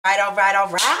All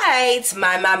right.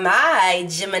 My,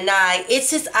 Gemini.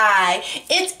 It is I.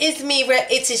 It is Mira.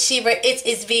 It is Shira. It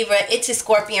is Viva. It is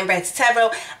ScorpionReddz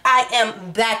Tarot. I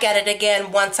am back at it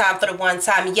again, one time for the one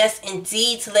time. Yes,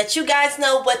 indeed. To let you guys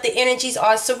know what the energies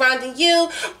are surrounding you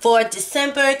for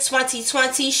December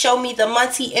 2020. Show me the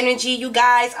monthly energy, you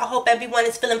guys. I hope everyone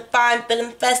is feeling fine,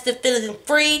 feeling festive, feeling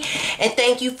free. And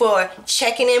thank you for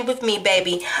checking in with me,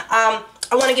 baby.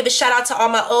 I want to give a shout out to all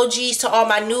my OGs, to all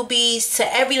my newbies,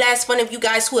 to every last one of you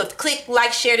guys who have clicked,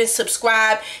 like, shared, and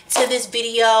subscribed to this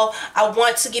video. I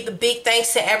want to give a big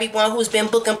thanks to everyone who's been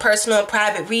booking personal and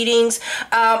private readings.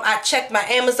 I checked my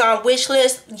Amazon wish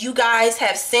list. You guys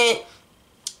have sent,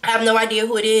 I have no idea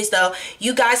who it is though.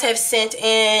 You guys have sent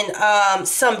in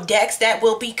some decks that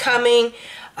will be coming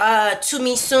to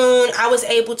me soon. I was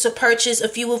able to purchase a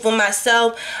few of them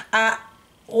myself.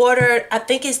 Ordered, I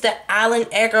think it's the Alan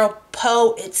Edgar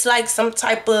Poe. It's like some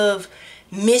type of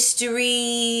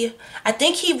mystery. I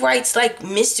think he writes like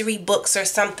mystery books or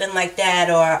something like that,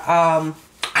 or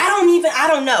I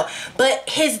don't know, but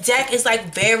his deck is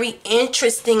like very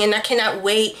interesting, and I cannot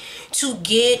wait to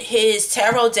get his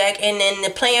tarot deck. And then the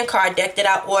playing card deck that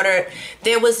I ordered,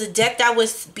 there was a deck that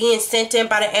was being sent in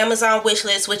by the Amazon wish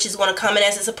list, which is going to come in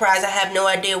as a surprise. I have no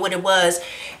idea what it was.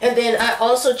 And then I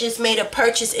also just made a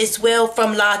purchase as well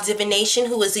from La Divination,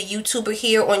 who is a YouTuber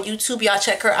here on YouTube. Y'all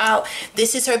check her out.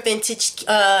 This is her vintage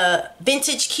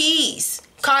keys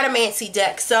cartomancy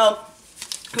deck. So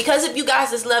because of you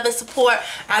guys' love and support,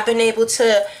 I've been able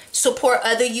to support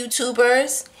other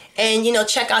YouTubers and, you know,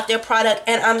 check out their product.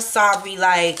 And I'm sorry,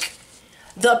 like,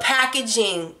 the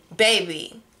packaging,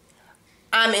 baby,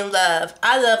 I'm in love.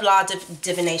 I love Law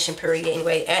Divination, period,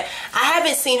 anyway. And I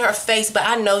haven't seen her face, but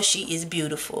I know she is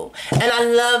beautiful. And I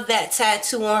love that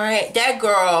tattoo on her head. That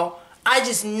girl, I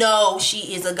just know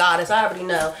she is a goddess. I already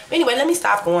know. But anyway, let me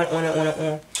stop going on and on and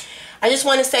on. I just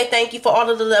want to say thank you for all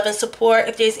of the love and support.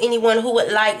 If there's anyone who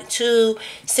would like to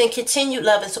send continued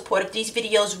love and support, if these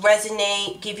videos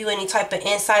resonate, give you any type of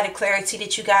insight or clarity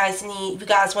that you guys need, if you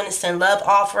guys want to send love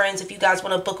offerings, if you guys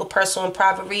want to book a personal and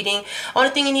private reading,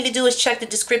 only thing you need to do is check the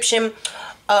description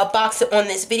box on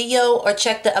this video, or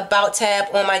check the About tab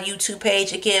on my YouTube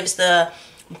page. It gives the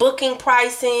booking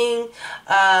pricing,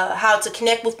 how to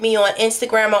connect with me on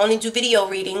Instagram. I only do video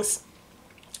readings.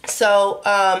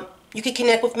 So, you can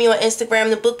connect with me on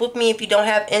Instagram to book with me. If you don't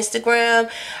have Instagram,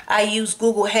 I use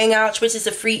Google Hangouts, which is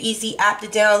a free, easy app to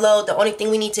download. The only thing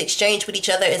we need to exchange with each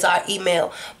other is our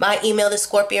email. My email is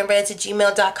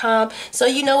scorpionreddzs@gmail.com. So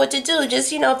you know what to do.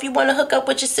 Just, you know, if you want to hook up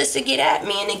with your sister, get at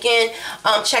me. And again,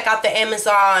 check out the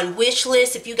Amazon wish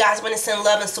list if you guys want to send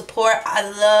love and support. I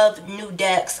love new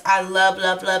decks. I love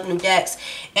new decks.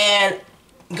 And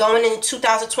going into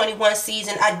 2021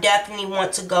 season, I definitely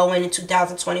want to go into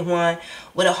 2021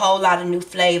 with a whole lot of new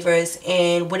flavors,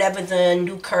 and whatever the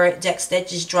new current decks that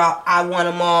just dropped, I want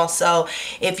them all. So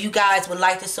if you guys would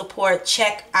like to support,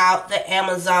 check out the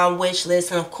Amazon wish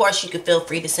list, and of course you can feel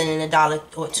free to send in $1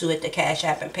 or $2 at the Cash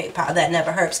App and PayPal. That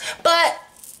never hurts. But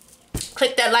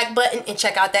click that like button and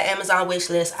check out that Amazon wish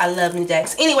list. I love new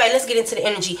decks. Anyway, let's get into the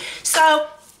energy. So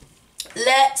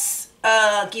let's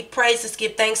give praise, let's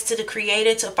give thanks to the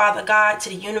Creator, to Father God, to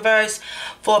the universe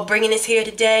for bringing us here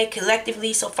today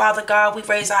collectively. So Father God, we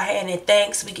raise our hand in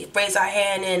thanks. We raise our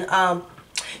hand in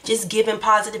just giving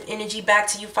positive energy back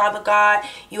to you, Father God.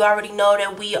 You already know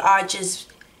that we are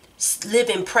just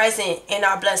living present in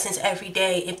our blessings every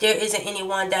day. If there isn't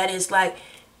anyone that is like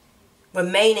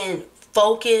remaining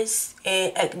focused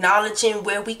and acknowledging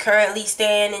where we currently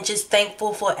stand and just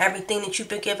thankful for everything that you've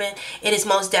been given, it is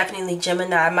most definitely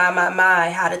Gemini. My,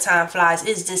 how the time flies.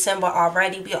 It's December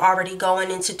already. We're already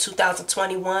going into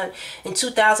 2021. In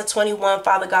 2021,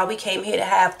 Father God, we came here to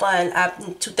have fun.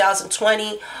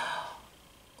 2020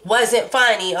 wasn't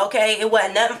funny, okay? It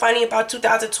wasn't nothing funny about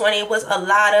 2020. It was a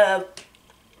lot of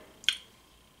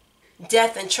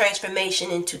death and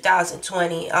transformation in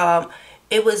 2020.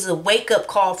 It was a wake-up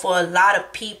call for a lot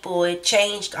of people. It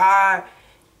changed our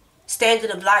standard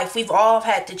of life. We've all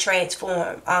had to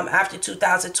transform after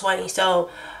 2020. So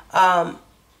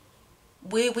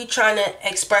we trying to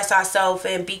express ourselves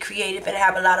and be creative and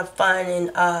have a lot of fun,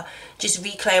 and just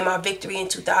reclaim our victory in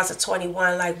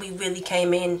 2021. Like, we really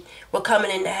came in. We're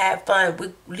coming in to have fun.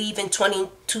 We're leaving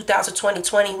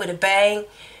 2020 with a bang.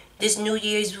 This New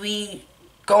Year's, we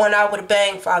going out with a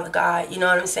bang, Father God. You know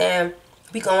what I'm saying?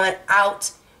 We going out,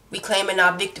 reclaiming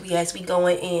our victory as we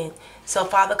going in. So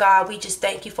Father God, we just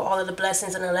thank you for all of the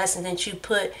blessings and the lessons that you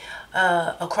put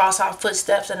across our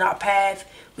footsteps and our path.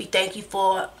 We thank you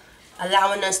for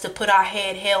allowing us to put our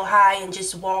head held high and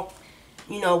just walk,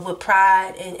 you know, with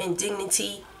pride and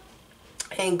dignity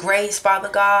and grace, Father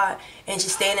God, and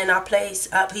just staying in our place.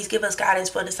 Please give us guidance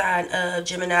for the sign of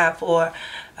Gemini for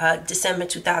December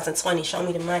 2020. Show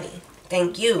me the money.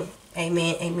 Thank you.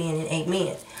 Amen, amen, and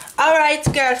amen. All right,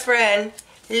 girlfriend.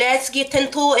 Let's get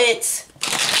into it.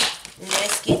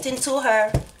 Let's get into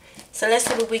her. So let's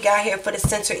see what we got here for the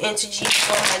center energy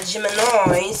for my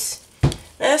Geminis.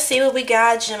 Let's see what we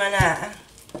got, Gemini.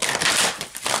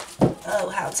 Oh,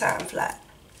 how time flies.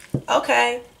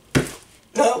 Okay.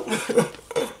 No.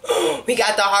 We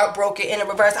got the heartbroken in the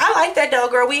reverse. I like that though,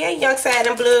 girl. We ain't young, sad,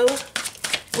 and blue.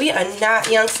 We are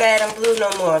not young, sad, and blue no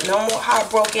more. No more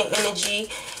heartbroken energy.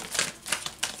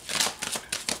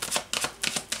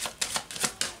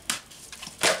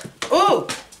 Ooh.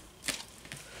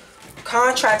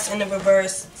 Contracts in the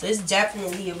reverse. So it's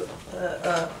definitely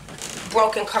a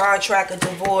broken contract, a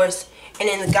divorce, and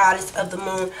then the goddess of the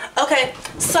moon. Okay,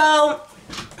 so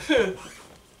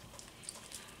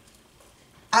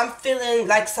I'm feeling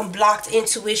like some blocked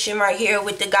intuition right here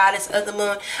with the goddess of the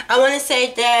moon. I want to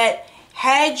say that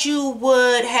had you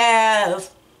would have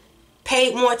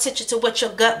paid more attention to what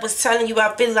your gut was telling you,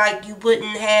 I feel like you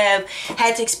wouldn't have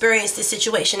had to experience this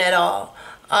situation at all.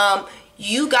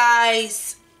 You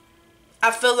guys, I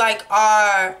feel like,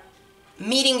 are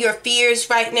meeting your fears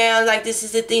right now. Like, this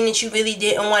is the thing that you really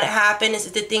didn't want to happen. This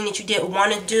is the thing that you didn't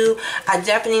want to do. I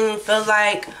definitely feel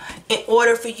like in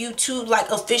order for you to like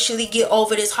officially get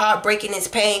over this heartbreak and this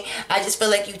pain, I just feel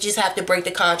like you just have to break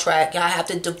the contract. Y'all have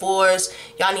to divorce.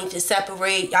 Y'all need to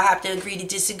separate. Y'all have to agree to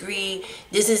disagree.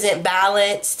 This isn't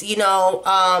balanced, you know.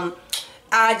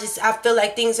 I feel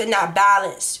like things are not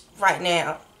balanced right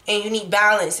now, and you need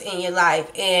balance in your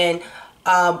life. And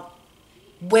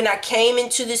when I came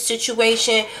into this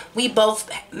situation, we both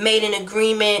made an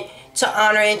agreement to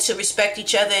honor and to respect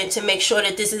each other and to make sure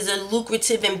that this is a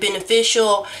lucrative and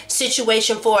beneficial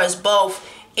situation for us both.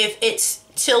 If it's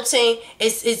tilting,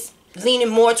 it's leaning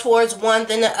more towards one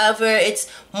than the other, it's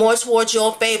more towards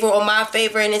your favor or my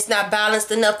favor, and it's not balanced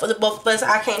enough for the both of us,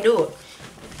 I can't do it.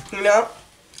 You know?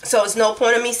 So it's no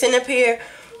point of me sitting up here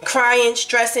crying,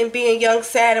 stressing, being young,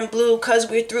 sad, and blue because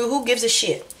we're through. Who gives a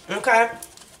shit? Okay?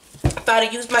 If I'd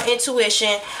have used my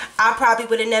intuition, I probably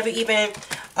would have never even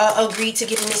agreed to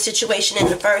get in this situation in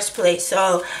the first place.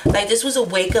 So, like, this was a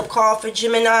wake-up call for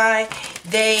Gemini.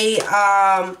 They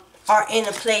are in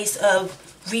a place of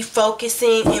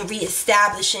refocusing and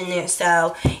reestablishing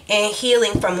themselves and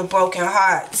healing from a broken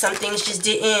heart. Some things just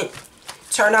didn't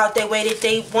turn out the way that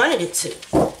they wanted it to.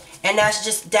 And that's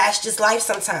just life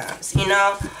sometimes, you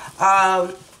know.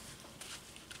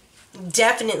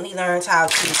 Definitely learned how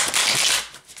to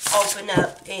open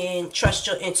up and trust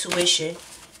your intuition.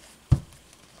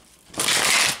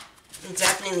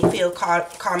 Definitely feel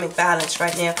karmic balance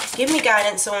right now. Give me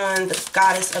guidance on the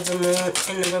goddess of the moon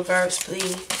in the reverse,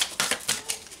 please.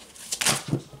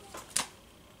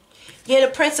 Yeah,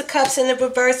 the Prince of Cups in the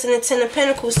reverse and the Ten of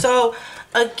Pentacles. So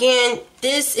again,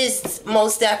 this is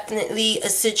most definitely a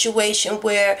situation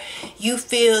where you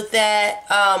feel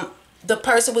that the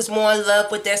person was more in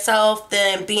love with themselves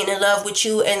than being in love with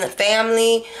you and the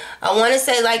family. I want to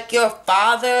say like your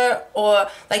father, or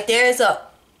like there's a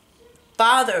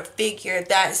father figure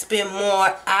that's been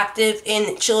more active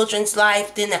in the children's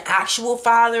life than the actual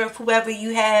father of whoever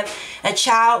you have a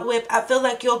child with. I feel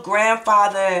like your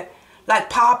grandfather, like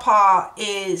Papa,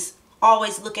 is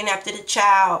always looking after the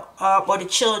child or the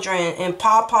children, and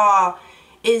Papa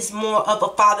is more of a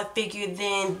father figure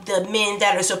than the men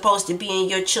that are supposed to be in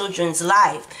your children's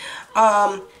life.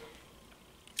 I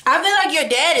feel like your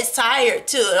dad is tired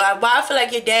too. Like, well, I feel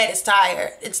like your dad is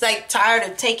tired. It's like tired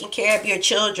of taking care of your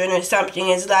children or something.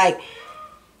 It's like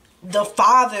the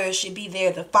father should be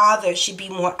there. The father should be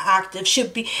more active.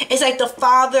 It's like the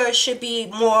father should be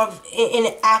more in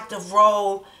an active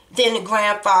role than the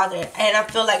grandfather. And I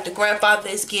feel like the grandfather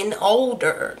is getting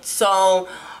older. So,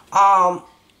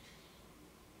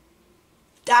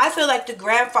 I feel like the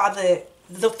grandfather,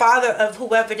 the father of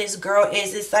whoever this girl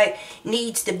is, it's like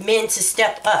needs the men to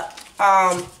step up.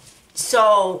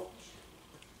 So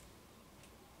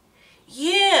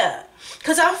yeah,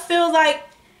 because I feel like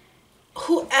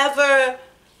whoever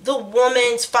the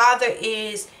woman's father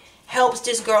is helps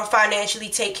this girl financially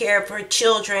take care of her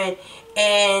children,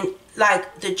 and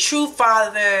like the true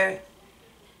father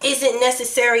isn't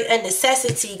necessarily a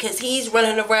necessity because he's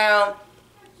running around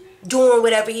doing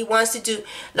whatever he wants to do.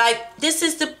 Like, this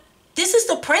is the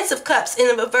Prince of Cups in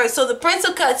the reverse. So the Prince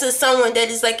of Cups is someone that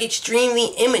is like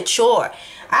extremely immature.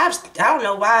 I don't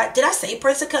know why. Did I say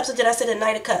Prince of Cups or did I say the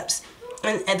Knight of Cups?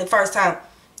 And the first time.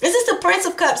 This is the Prince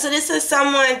of Cups. So this is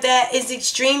someone that is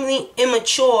extremely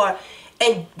immature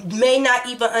and may not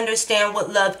even understand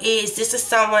what love is. This is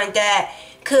someone that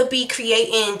could be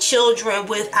creating children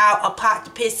without a pot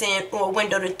to piss in or a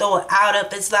window to throw it out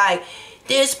of. It's like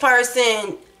this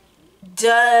person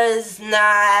does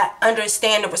not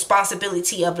understand the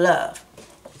responsibility of love.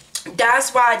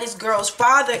 That's why this girl's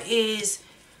father is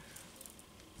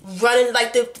running,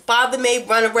 like the father may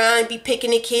run around and be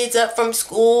picking the kids up from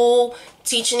school,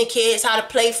 teaching the kids how to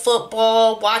play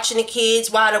football, watching the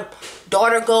kids while the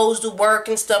daughter goes to work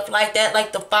and stuff like that.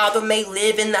 Like the father may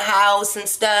live in the house and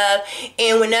stuff,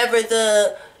 and whenever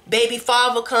the baby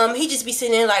father come, he just be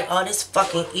sitting there like, oh, this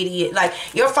fucking idiot. Like,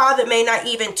 your father may not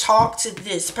even talk to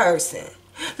this person.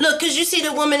 Look, because you see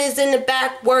the woman is in the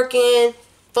back working,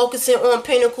 focusing on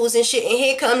pinnacles and shit, and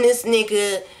here come this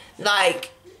nigga,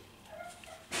 like,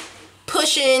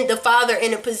 pushing the father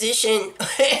in a position,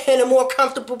 in a more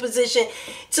comfortable position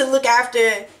to look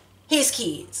after his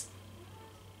kids.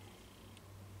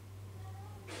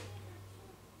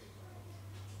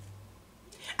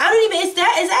 I don't even, is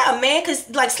that a man? Because,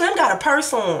 like, Slim got a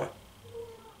purse on.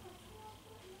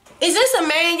 Is this a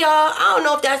man, y'all? I don't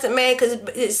know if that's a man,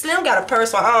 because Slim got a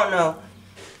purse on. I don't know.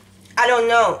 I don't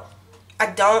know. I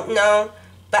don't know.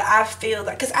 But I feel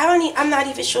like, because I'm not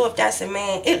even sure if that's a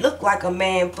man. It looked like a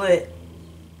man, but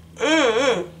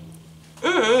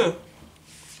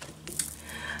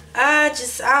I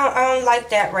don't like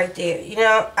that right there. You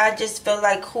know, I just feel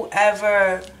like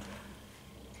whoever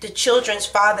the children's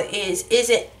father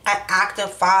isn't an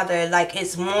active father. Like,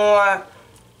 it's more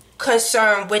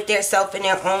concerned with their self and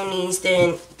their own needs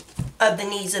than of the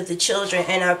needs of the children.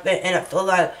 And I feel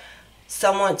like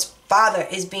someone's father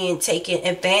is being taken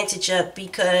advantage of,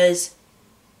 because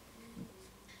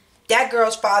that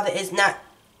girl's father is not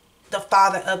the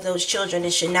father of those children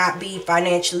and should not be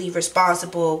financially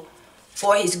responsible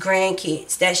for his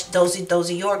grandkids. Those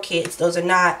are your kids. Those are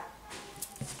not.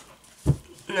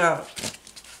 No.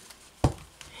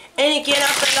 And again, I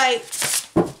feel like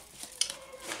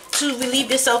to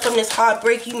relieve yourself from this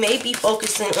heartbreak, you may be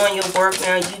focusing on your work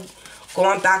now. You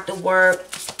going back to work.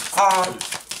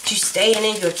 You staying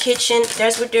in your kitchen.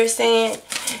 That's what they're saying.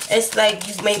 It's like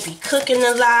you may be cooking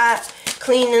a lot,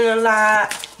 cleaning a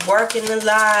lot, working a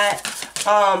lot.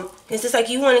 It's just like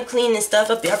you want to clean this stuff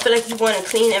up. I feel like you want a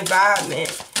clean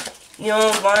environment. You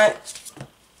don't want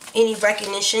any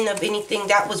recognition of anything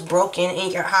that was broken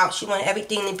in your house. You want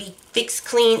everything to be fixed,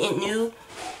 clean, and new.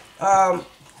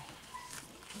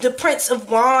 The Prince of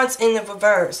Wands in the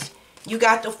reverse. You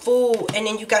got the Fool, and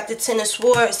then you got the Ten of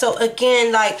Swords. So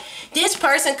again, like, this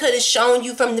person could have shown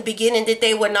you from the beginning that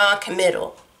they were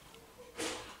non-committal.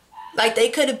 Like, they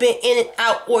could have been in and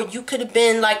out, or you could have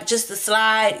been like just a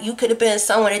slide. You could have been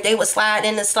someone that they would slide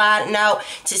in and sliding out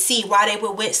to see why they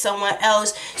were with someone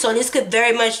else. So this could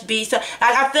very much be, so like,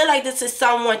 I feel like this is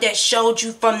someone that showed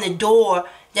you from the door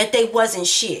that they wasn't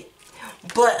shit.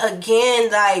 But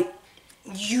again, like,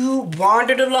 you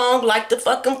wandered along like the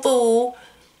fucking fool.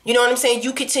 You know what I'm saying?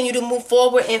 You continue to move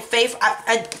forward in faith.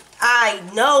 I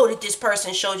know that this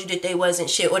person showed you that they wasn't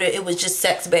shit, or that it was just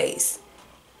sex based.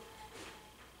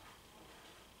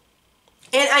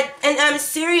 And I'm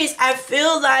serious. I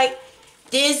feel like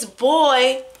this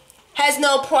boy has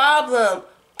no problem,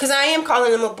 because I am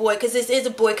calling him a boy, because this is a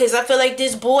boy, because I feel like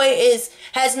this boy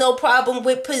has no problem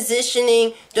with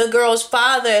positioning the girl's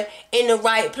father in the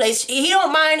right place. He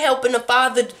don't mind helping the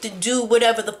father to do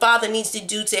whatever the father needs to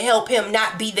do to help him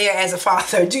not be there as a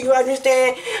father. Do you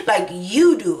understand? Like,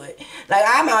 you do it. Like,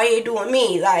 I'm out here doing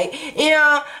me. Like, you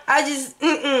know, I just,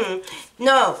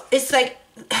 no, it's like,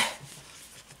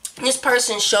 this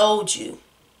person showed you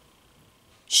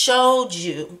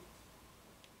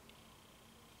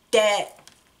that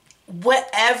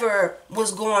whatever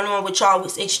was going on with y'all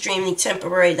was extremely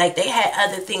temporary. Like, they had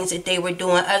other things that they were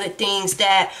doing, other things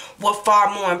that were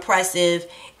far more impressive,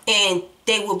 and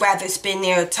they would rather spend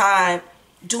their time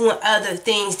doing other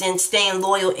things than staying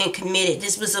loyal and committed.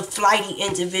 This was a flighty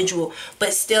individual,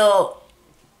 but still,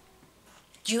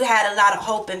 you had a lot of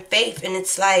hope and faith, and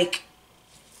it's like,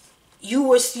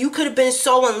 you could have been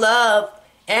so in love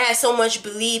and had so much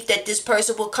belief that this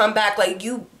person will come back. Like,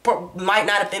 you might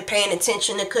not have been paying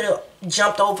attention and could have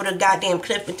jumped over the goddamn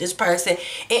cliff with this person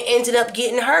and ended up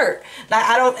getting hurt. Like,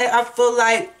 I feel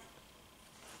like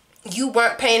you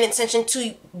weren't paying attention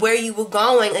to where you were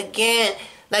going. Again,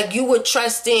 like, you were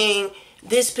trusting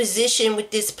this position with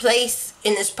this place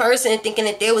and this person, thinking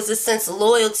that there was a sense of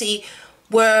loyalty,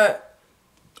 where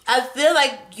I feel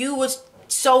like you was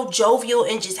so jovial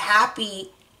and just happy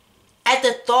at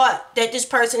the thought that this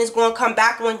person is going to come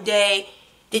back one day,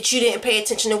 that you didn't pay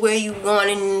attention to where you were going,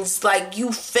 and it's like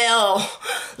you fell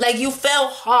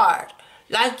hard,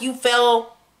 like you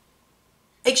fell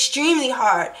extremely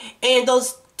hard. And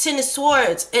those Ten of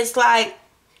Swords, it's like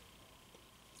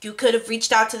You could have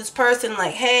reached out to this person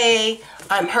like, hey,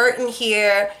 I'm hurting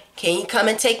here. Can you come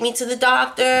and take me to the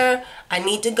doctor? I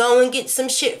need to go and get some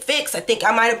shit fixed. I think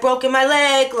I might have broken my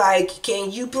leg. Like,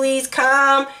 can you please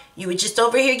come? You were just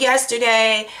over here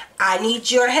yesterday. I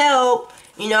need your help.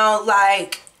 You know,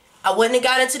 like, I wouldn't have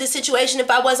got into the situation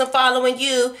if I wasn't following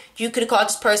you. You could have called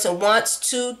this person once,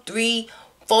 2, 3,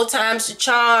 4 times the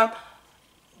charm.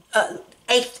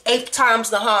 Eighth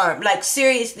times the harm. Like,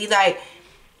 seriously, like,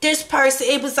 this person,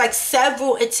 it was like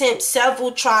several attempts,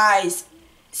 several tries,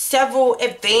 several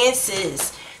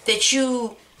advances that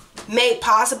you made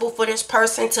possible for this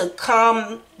person to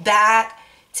come back,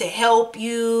 to help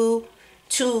you,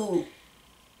 to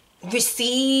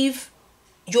receive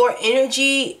your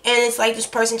energy. And it's like this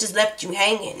person just left you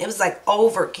hanging. It was like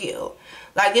overkill.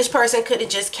 Like, this person could have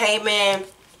just came in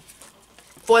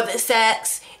for the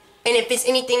sex, and if it's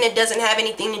anything that doesn't have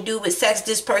anything to do with sex,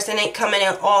 this person ain't coming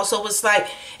in also. It's like,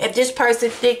 if this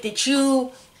person think that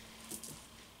you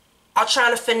are trying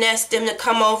to finesse them to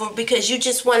come over because you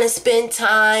just want to spend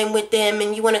time with them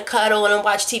and you want to cuddle and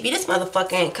watch TV, this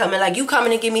motherfucker ain't coming. Like, you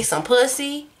coming to give me some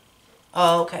pussy?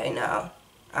 Oh, okay, no,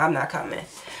 I'm not coming.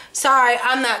 Sorry,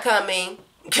 I'm not coming.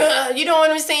 You know what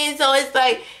I'm saying? So it's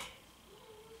like,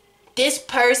 this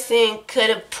person could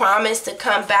have promised to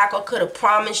come back, or could have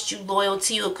promised you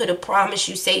loyalty, or could have promised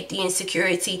you safety and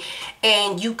security,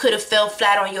 and you could have fell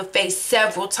flat on your face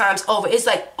several times over. It's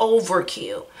like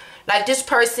overkill. Like, this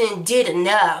person did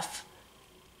enough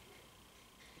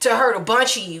to hurt a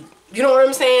bunch of you. You know what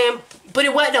I'm saying? But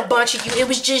it wasn't a bunch of you. It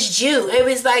was just you. It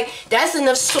was like, that's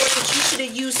enough sword that you should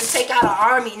have used to take out an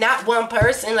army, not one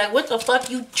person. Like, what the fuck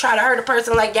you try to hurt a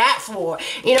person like that for?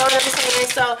 You know what I'm saying?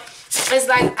 So it's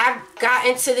like, I got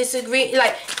into this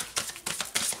like,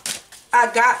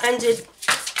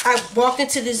 I walked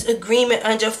into this agreement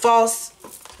under false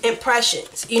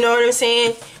impressions. You know what I'm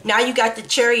saying? Now you got the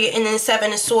Chariot and then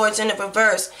 7 of Swords in the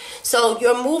reverse. So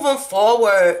you're moving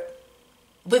forward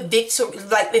with victory,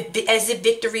 like, as if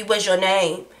victory was your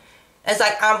name. It's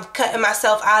like, I'm cutting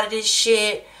myself out of this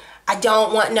shit. I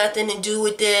don't want nothing to do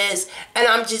with this, and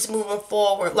I'm just moving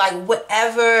forward. Like,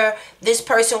 whatever this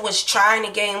person was trying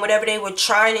to gain, whatever they were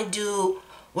trying to do,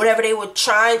 whatever they were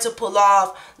trying to pull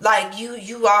off, like,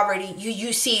 you already,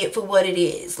 you see it for what it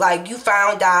is. Like, you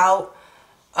found out,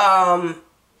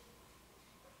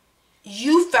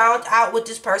 what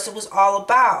this person was all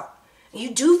about.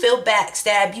 You do feel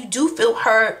backstabbed. You do feel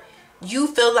hurt. You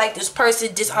feel like this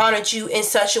person dishonored you in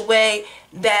such a way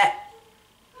that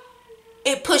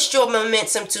it pushed your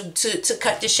momentum to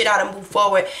cut this shit out and move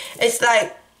forward. It's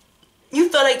like, you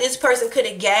feel like this person could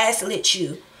have gaslit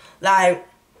you. Like,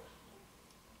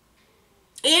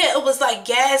 yeah, it was like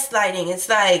gaslighting. It's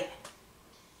like,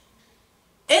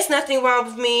 it's nothing wrong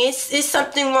with me. It's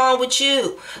something wrong with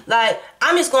you. Like,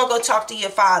 I'm just going to go talk to your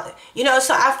father. You know,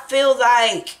 so I feel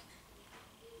like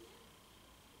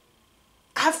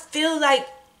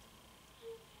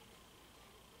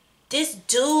this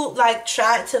dude, like,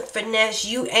 tried to finesse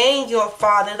you and your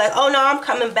father. Like, oh, no, I'm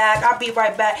coming back. I'll be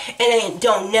right back. And then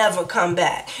don't never come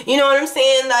back. You know what I'm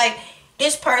saying? Like,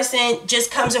 this person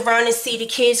just comes around and see the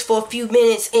kids for a few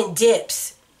minutes and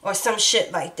dips. Or some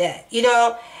shit like that. You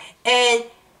know? And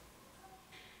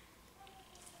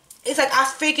it's like, I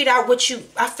figured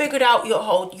out your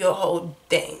whole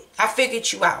thing. I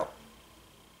figured you out.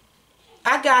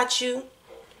 I got you.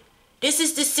 This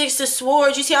is the 6 of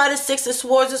Swords. You see how the 6 of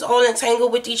Swords is all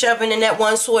entangled with each other, and then that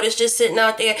one sword is just sitting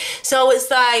out there. So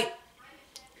it's like,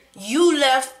 you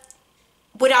left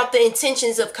without the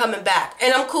intentions of coming back.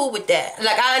 And I'm cool with that.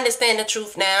 Like, I understand the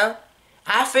truth now.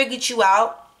 I figured you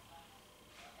out.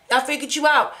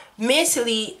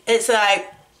 Mentally, it's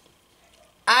like,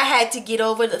 I had to get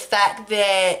over the fact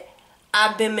that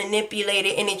I've been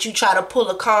manipulated, and that you try to pull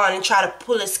a con and try to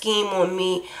pull a scheme on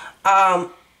me.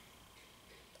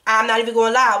 I'm not even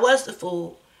going to lie, I was the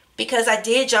fool. Because I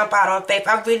did jump out on faith.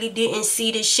 I really didn't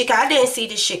see this shit. I didn't see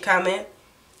this shit coming.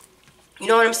 You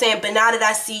know what I'm saying? But now that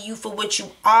I see you for what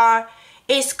you are,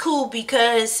 it's cool,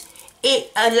 because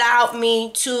it allowed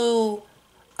me to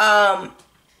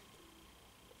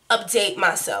update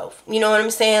myself. You know what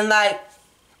I'm saying? Like,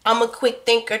 I'm a quick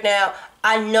thinker now.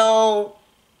 I know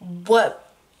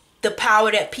what the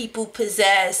power that people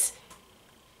possess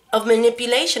of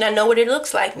manipulation. I know what it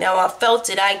looks like now. I felt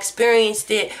it. I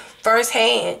experienced it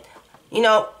firsthand. You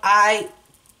know, I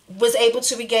was able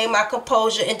to regain my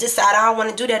composure and decide I don't want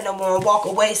to do that no more and walk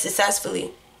away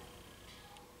successfully.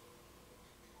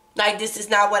 Like, this is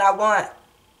not what I want.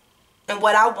 And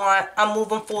what I want, I'm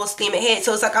moving full steam ahead.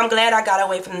 So it's like, I'm glad I got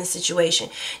away from the situation.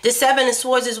 The 7 of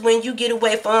Swords is when you get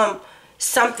away from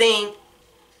something.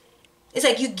 It's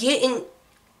like you getting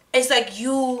it's like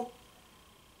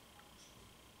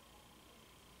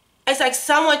it's like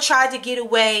someone tried to get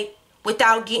away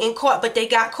without getting caught, but they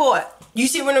got caught. You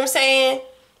see what I'm saying?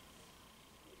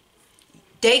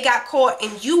 They got caught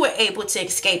and you were able to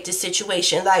escape the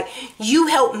situation. Like, you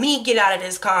helped me get out of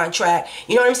this contract.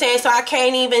 You know what I'm saying? So I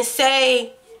can't even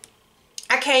say,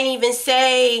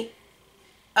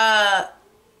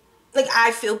 like,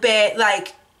 I feel bad.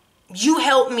 Like, you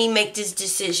helped me make this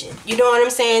decision. You know what I'm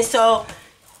saying? So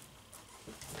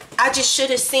I just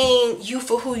should have seen you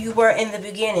for who you were in the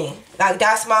beginning. Like,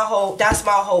 that's my whole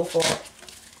fault.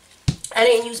 I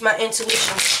didn't use my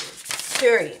intuition.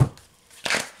 Period.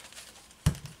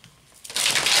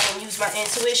 My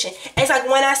intuition. It's like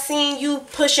when I seen you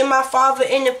pushing my father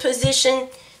in the position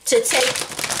to take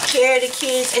care of the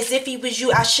kids as if he was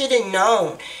you, I should have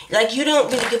known. Like, you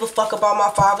don't really give a fuck about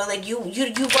my father. Like, you weren't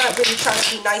really trying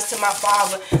to be nice to my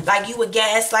father. Like, you were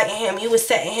gaslighting him. You were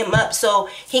setting him up so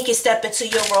he could step into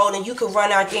your role and you could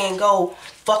run out there and go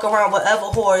fuck around with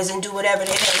other whores and do whatever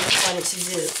the hell you wanted to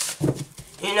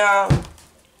do. You know?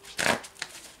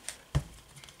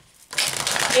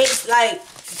 It's like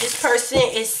this person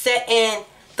is setting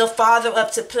the father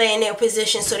up to play in their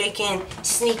position so they can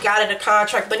sneak out of the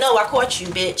contract. But no, I caught you,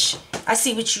 bitch. I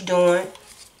see what you're doing.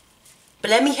 But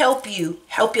let me help you.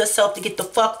 Help yourself to get the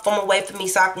fuck from away from me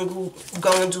so I can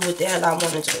go and do what the hell I want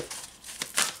to do.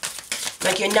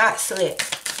 Like, you're not slick.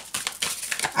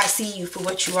 I see you for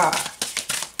what you are.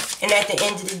 And at the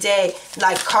end of the day,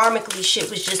 like, karmically, shit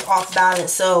was just off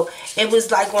balance. So it was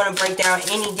like going to break down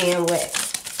any damn way.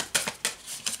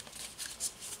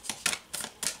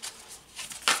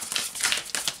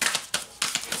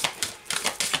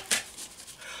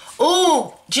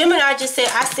 Ooh, Gemini just said,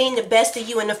 I seen the best of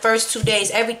you in the first 2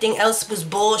 days. Everything else was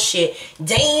bullshit.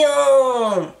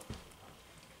 Damn.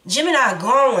 Gemini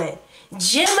going.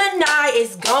 Gemini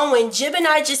is going.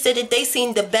 Gemini just said that they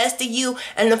seen the best of you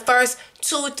in the first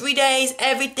 2 or 3 days.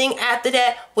 Everything after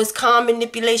that was calm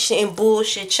manipulation and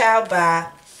bullshit. Ciao, bye.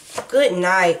 Good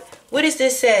night. What is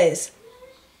this says?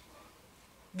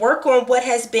 Work on what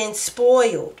has been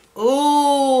spoiled.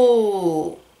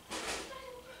 Ooh.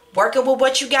 Working with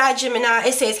what you got, Gemini.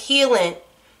 It says healing,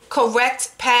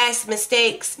 correct past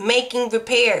mistakes, making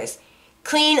repairs,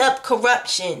 clean up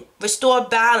corruption, restore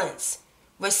balance,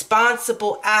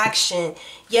 responsible action.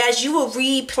 Yes, you were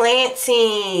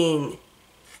replanting.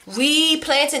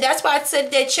 Replanting. That's why I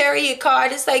said that Chariot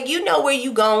card. It's like, you know where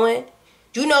you going.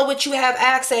 You know what you have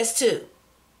access to.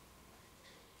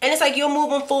 And it's like you're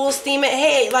moving full steam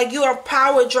ahead. Like, you are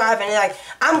power driving. Like,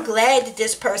 I'm glad that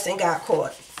this person got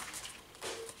caught.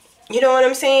 You know what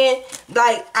I'm saying?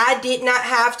 Like, I did not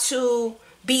have to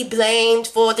be blamed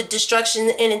for the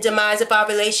destruction and the demise of our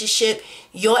relationship.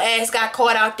 Your ass got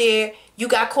caught out there. You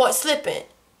got caught slipping.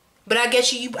 But I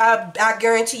guess I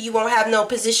guarantee you won't have no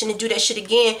position to do that shit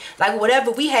again. Like,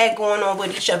 whatever we had going on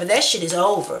with each other, that shit is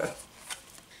over.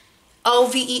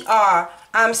 OVER.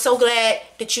 I'm so glad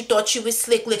that you thought you was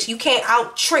slick. Look, you can't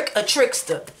out-trick a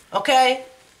trickster. Okay?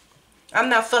 I'm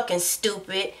not fucking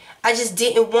stupid. I just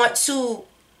didn't want to.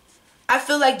 I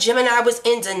feel like Gemini was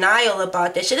in denial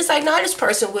about that shit. It's like, nah, this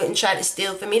person wouldn't try to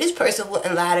steal from me. This person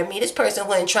wouldn't lie to me. This person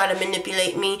wouldn't try to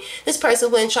manipulate me. This person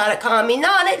wouldn't try to calm me. No,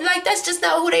 like, that's just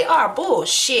not who they are.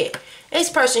 Bullshit. This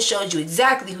person showed you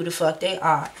exactly who the fuck they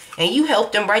are. And you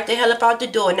helped them right the hell up out the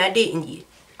door. Now, didn't you?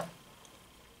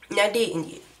 Now, didn't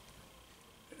you?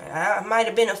 I might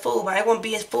have been a fool, but I ain't gonna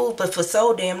be a fool, but for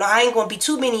so damn long. I ain't gonna be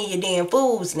too many of your damn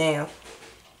fools now.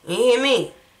 You hear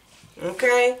me?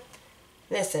 Okay?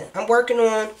 Listen, I'm working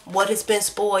on what has been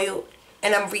spoiled,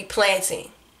 and I'm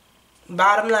replanting.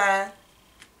 Bottom line.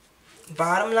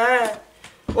 Bottom line.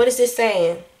 What is this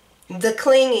saying? The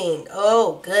clinging.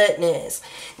 Oh, goodness.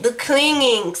 The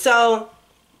clinging. So,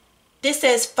 this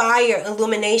says fire,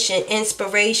 illumination,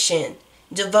 inspiration,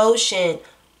 devotion,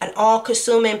 an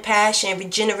all-consuming passion,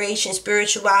 regeneration,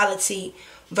 spirituality,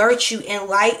 virtue,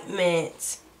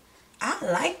 enlightenment. I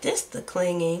like this, the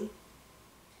clinging.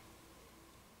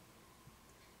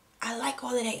 I like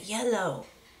all of that yellow.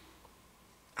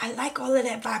 I like all of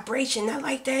that vibration. I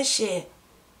like that shit.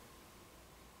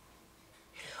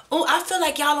 Oh, I feel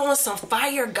like y'all on some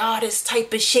fire goddess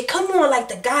type of shit. Come on, like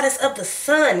the goddess of the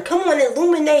sun. Come on,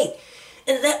 illuminate.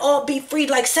 And let all be free.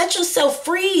 Like, set yourself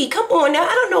free. Come on now.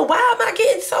 I don't know why am I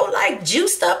getting so, like,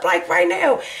 juiced up like right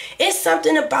now. It's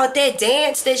something about that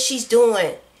dance that she's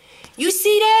doing. You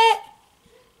see that?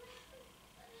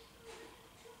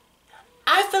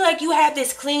 I feel like you have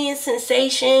this clinging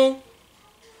sensation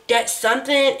that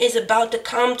something is about to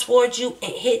come towards you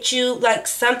and hit you. Like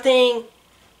something.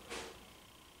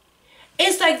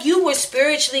 it's like you were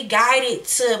spiritually guided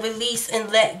to release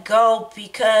and let go,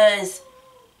 because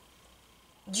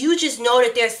you just know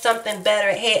that there's something better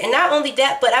ahead. And not only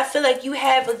that, but I feel like you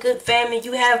have a good family,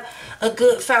 you have a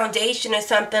good foundation or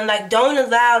something. Like, don't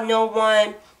allow no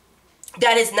one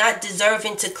that is not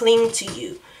deserving to cling to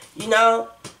you, you know.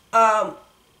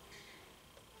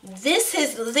 This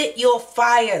has lit your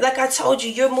fire. Like I told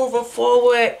you, you're moving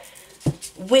forward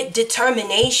with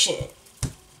determination.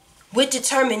 With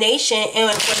determination and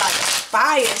with like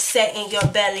fire set in your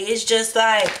belly. It's just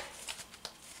like,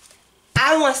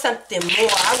 I want something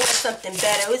more. I want something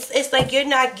better. It's like you're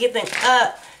not giving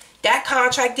up. That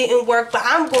contract didn't work, but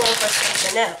I'm going for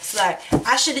something else. Like,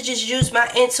 I should have just used my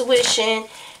intuition,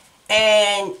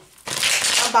 and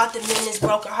I'm about to mend this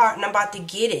broken heart, and I'm about to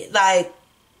get it. Like,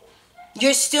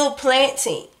 you're still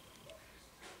planting.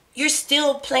 You're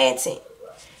still planting.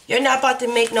 You're not about to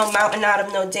make no mountain out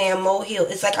of no damn molehill.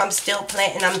 It's like I'm still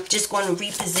planting. I'm just going to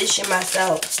reposition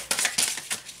myself.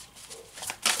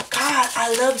 God,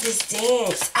 I love this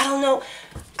dance. I don't know.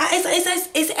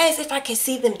 It's as if I can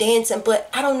see them dancing, but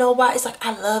I don't know why. It's like,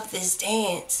 I love this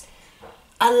dance.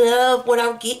 I love what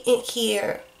I'm getting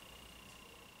here.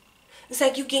 It's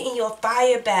like you getting your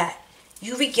fire back.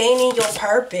 You regaining your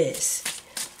purpose.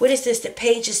 What is this? The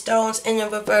Page of Stones in the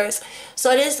reverse.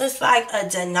 So this is like a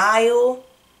denial.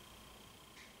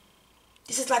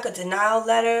 This is like a denial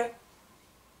letter.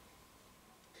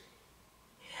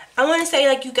 I want to say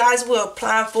like you guys were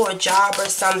applying for a job or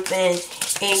something,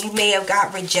 and you may have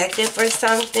got rejected for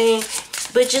something,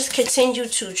 but just continue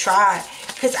to try,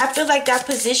 because I feel like that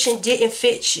position didn't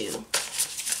fit you.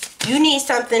 You need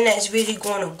something that's really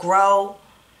going to grow,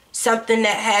 something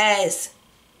that has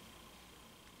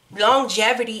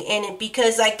longevity in it,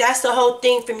 because like that's the whole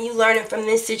thing from you learning from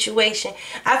this situation.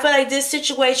 I feel like this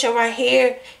situation right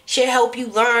here should help you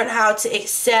learn how to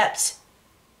accept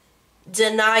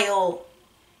denial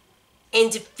and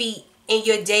defeat in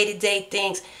your day-to-day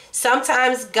things.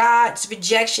 Sometimes God's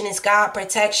rejection is God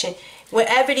protection.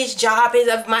 Whatever this job is,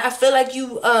 I feel like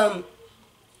you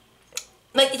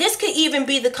like this could even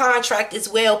be the contract as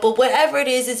well, but whatever it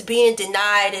is being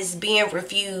denied, is being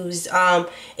refused,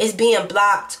 is being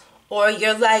blocked, or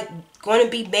you're like going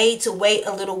to be made to wait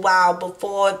a little while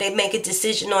before they make a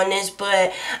decision on this.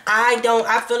 But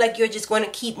I feel like you're just going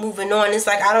to keep moving on. It's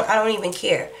like I don't even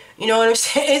care. You know what I'm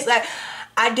saying? It's like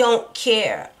I don't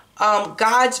care.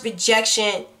 God's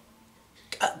rejection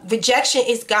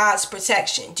is God's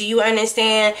protection. Do you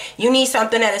understand? You need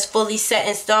something that is fully set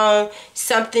in stone,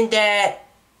 something that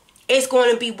is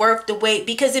going to be worth the wait.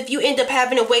 Because if you end up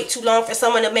having to wait too long for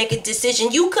someone to make a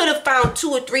decision, you could have found 2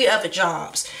 or 3 other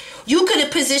jobs. You could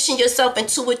have positioned yourself in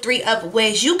 2 or 3 other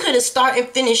ways. You could have started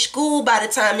and finished school by the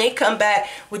time they come back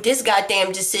with this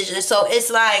goddamn decision. So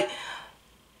it's like,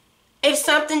 if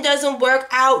something doesn't work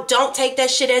out, don't take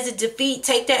that shit as a defeat.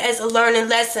 Take that as a learning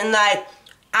lesson. Like,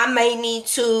 I may need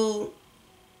to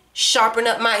sharpen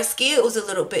up my skills a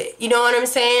little bit. You know what I'm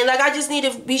saying? Like, I just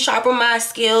need to be sharpen my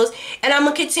skills. And I'm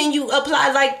going to continue to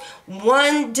apply. Like,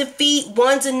 one defeat,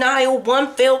 one denial,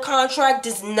 one failed contract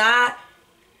does not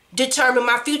determine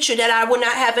my future, that I will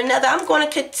not have another. I'm going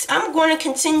to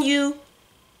continue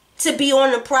to be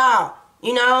on the prowl,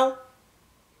 you know?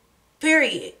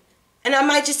 Period. And I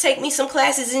might just take me some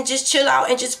classes and just chill out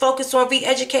and just focus on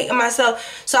re-educating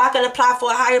myself so I can apply for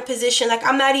a higher position. Like,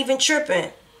 I'm not even tripping.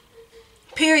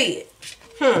 Period.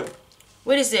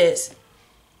 What is this?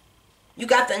 You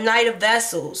got the Knight of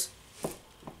Vessels.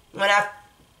 When I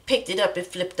picked it up, it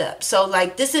flipped up. So,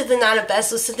 like, this is the Knight of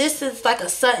Vessels. So, this is like a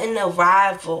sudden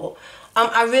arrival.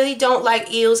 I really don't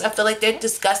like eels. I feel like they're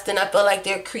disgusting. I feel like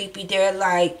they're creepy. They're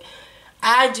like...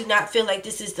 I do not feel like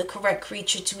this is the correct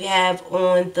creature to have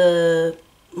on the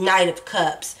Knight of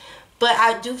Cups. But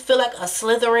I do feel like a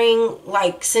slithering,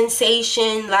 like,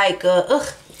 sensation, like, I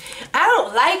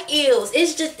don't like eels.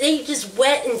 It's just, they just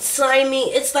wet and slimy.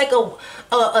 It's like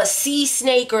a sea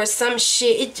snake or some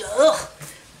shit.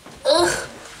 I'm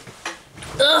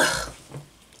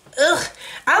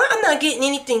not getting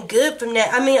anything good from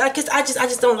that. I mean, I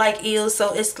just don't like eels,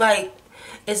 so it's like,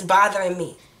 it's bothering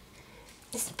me.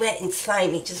 It's wet and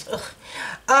slimy. Just, ugh.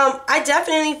 I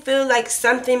definitely feel like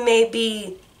something may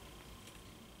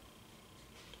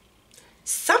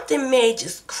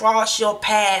just cross your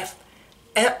path.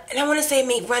 And I want to say it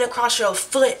may run across your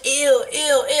foot. Ew.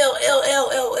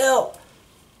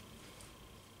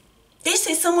 They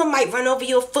say someone might run over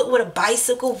your foot with a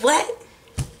bicycle. What?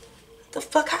 The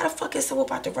fuck? How the fuck is someone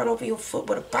about to run over your foot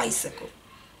with a bicycle?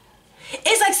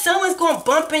 It's like someone's going to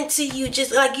bump into you,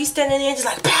 just like you standing there just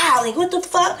like, pow, like, what the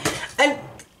fuck? And,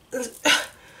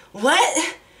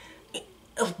 what?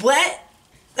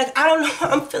 Like, I don't know.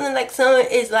 I'm feeling like someone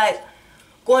is like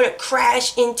going to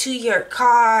crash into your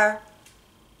car.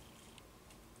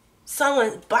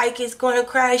 Someone's bike is going to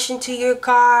crash into your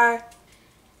car.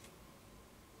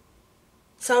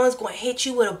 Someone's going to hit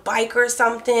you with a bike or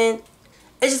something.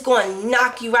 It's just going to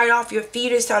knock you right off your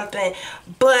feet or something.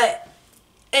 But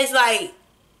it's like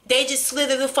they just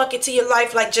slither the fuck into your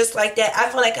life like just like that. I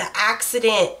feel like an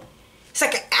accident. It's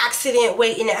like an accident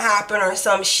waiting to happen or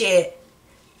some shit.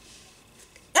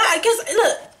 Because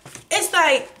look, it's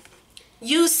like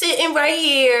you sitting right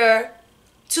here,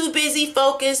 too busy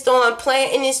focused on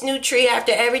planting this new tree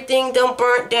after everything done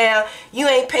burnt down. You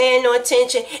ain't paying no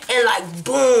attention, and like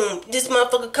boom, this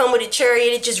motherfucker come with a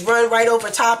chariot, it just run right over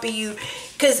top of you.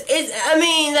 Cause it's, I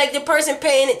mean, like the person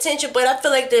paying attention, but I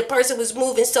feel like the person was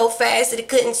moving so fast that it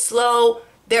couldn't slow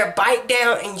their bike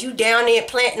down, and you down there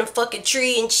planting a fucking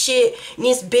tree and shit, and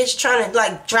this bitch trying to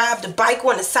like drive the bike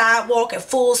on the sidewalk at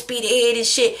full speed ahead and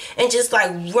shit, and just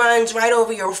like runs right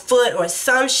over your foot or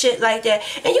some shit like that,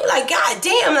 and you like, god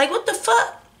damn, like what the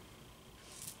fuck?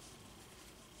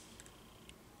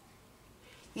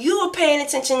 You were paying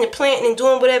attention to planting and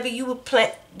doing whatever you were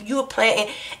planting,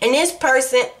 and this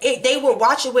person, they were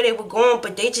watching where they were going,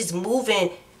 but they just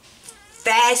moving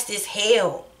fast as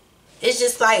hell. It's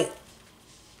just like,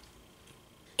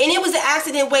 and it was an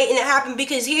accident waiting to happen,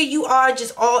 because here you are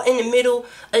just all in the middle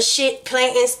of shit,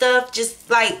 planting stuff, just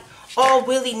like all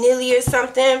willy-nilly or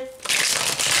something.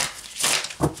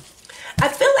 I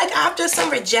feel like after some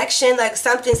rejection, like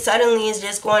something suddenly is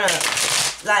just going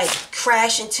to like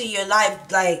crash into your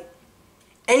life. Like,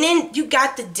 and then you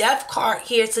got the death card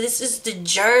here. So this is the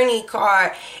journey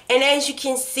card. And as you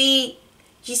can see,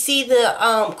 you see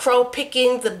the crow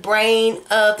picking the brain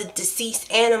of the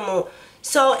deceased animal.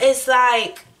 So it's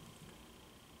like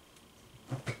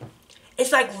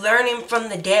learning from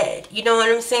the dead. You know what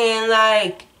I'm saying?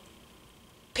 Like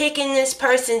picking this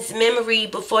person's memory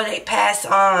before they pass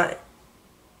on.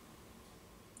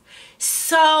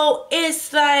 So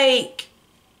it's like,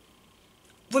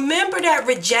 remember that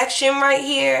rejection right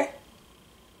here?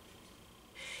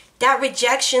 That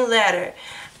rejection letter.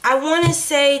 I want to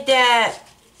say that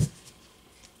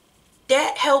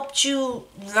helped you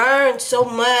learn so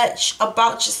much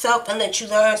about yourself and let you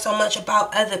learn so much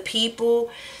about other people.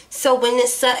 So when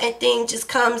this sudden thing just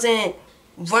comes in,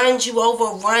 runs you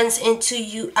over, runs into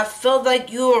you, I feel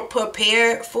like you were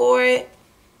prepared for it.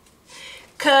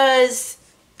 Because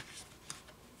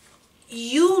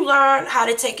you learn how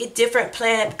to take a different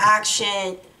plan of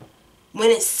action when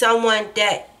it's someone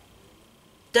that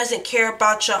doesn't care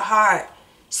about your heart.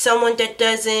 Someone that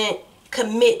doesn't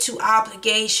commit to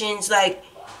obligations. Like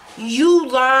you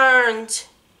learned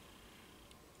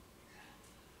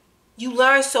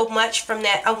so much from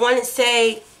that. I want to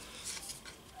say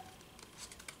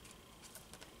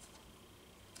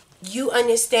you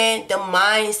understand the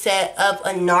mindset of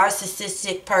a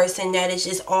narcissistic person that is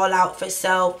just all out for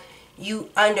self. You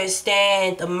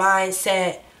understand the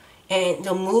mindset and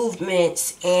the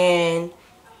movements and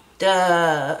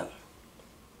the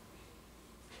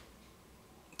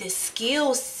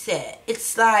skill set.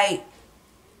 It's like,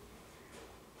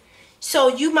 so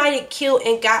you might have killed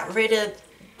and got rid of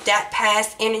that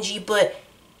past energy, but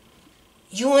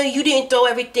you didn't throw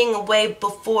everything away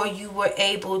before you were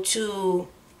able to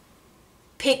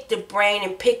pick the brain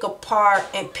and pick apart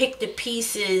and pick the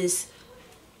pieces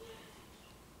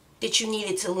that you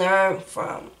needed to learn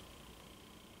from.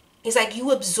 It's like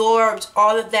you absorbed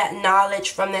all of that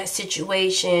knowledge from that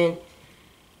situation,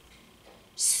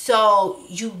 so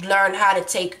you learn how to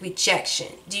take rejection.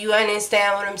 Do you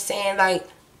understand what I'm saying? Like,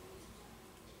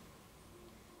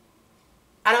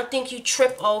 I don't think you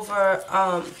trip over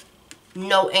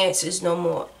no answers no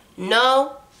more.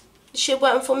 No, shit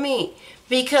wasn't for me.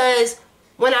 Because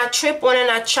when I trip on it and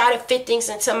I try to fit things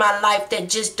into my life that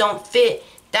just don't fit,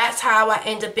 that's how I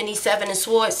end up in these Seven of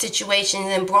Swords situations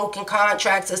and broken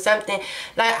contracts or something.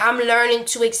 Like, I'm learning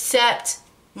to accept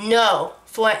no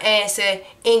for an answer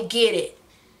and get it.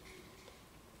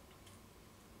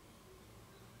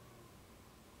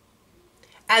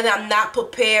 Either I'm not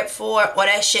prepared for it, or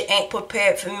that shit ain't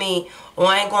prepared for me, or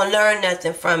I ain't gonna learn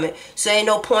nothing from it. So ain't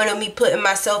no point of me putting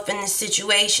myself in this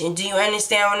situation. Do you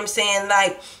understand what I'm saying?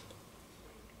 Like,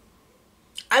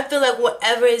 I feel like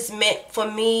whatever is meant for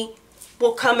me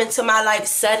will come into my life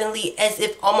suddenly, as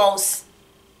if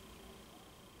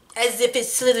it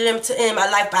slithered into my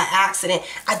life by accident.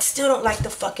 I still don't like the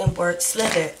fucking word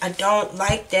slither. I don't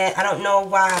like that. I don't know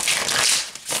why.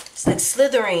 It's like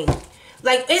slithering.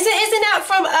 Like, isn't that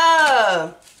from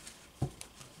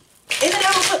isn't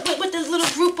that what the little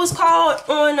group was called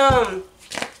on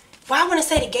well, I want to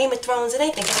say the Game of Thrones. It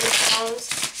ain't the Game of Thrones.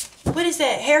 What is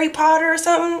that? Harry Potter or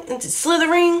something? It's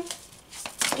Slytherin?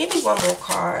 Give me one more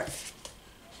card.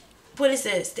 What is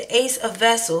this? The Ace of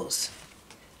Vessels.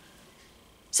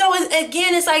 So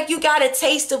again, it's like you got a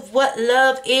taste of what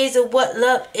love is and what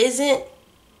love isn't.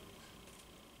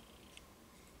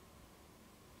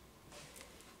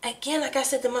 Again, like I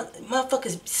said, the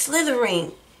motherfuckers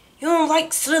Slytherin. You don't like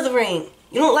Slytherin.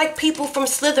 You don't like people from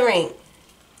Slytherin.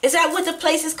 Is that what the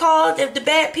place is called? The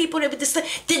bad people,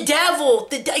 the devil.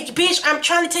 Bitch, I'm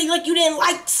trying to tell you, like, you didn't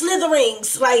like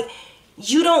Slytherins. Like,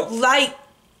 you don't like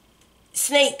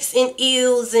snakes and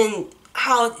eels and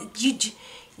how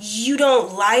you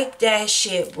don't like that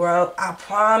shit, bro. I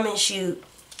promise you.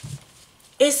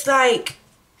 It's like,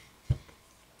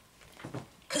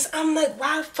 cause I'm like,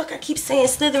 why the fuck I keep saying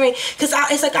Slytherin? Cause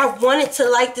it's like I wanted to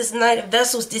like this Knight of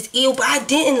Vessels, this eel, but I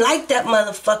didn't like that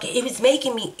motherfucker. It was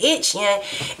making me itch, yeah.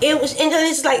 It was, and then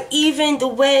it's like even the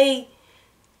way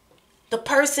the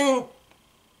person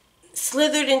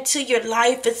slithered into your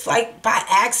life, it's like by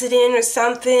accident or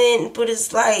something, but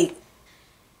it's like,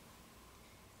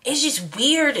 it's just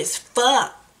weird as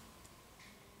fuck.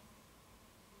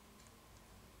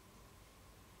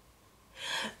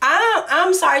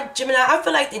 I'm sorry, Gemini. I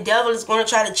feel like the devil is going to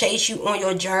try to chase you on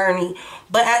your journey.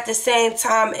 But at the same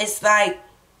time, it's like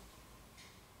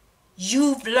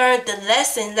you've learned the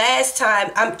lesson last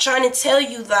time. I'm trying to tell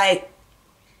you, like,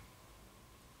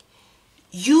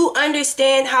 you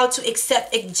understand how to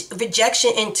accept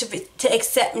rejection and to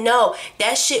accept no.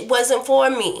 That shit wasn't for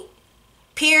me.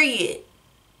 Period.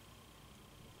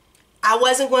 I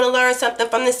wasn't going to learn something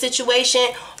from the situation,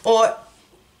 or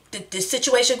the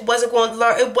situation wasn't going to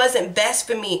learn. It wasn't best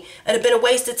for me. It'd have been a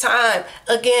waste of time.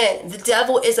 Again, the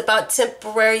devil is about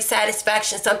temporary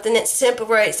satisfaction. Something that's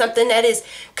temporary. Something that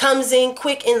comes in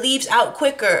quick and leaves out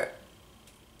quicker.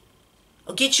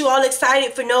 It'll get you all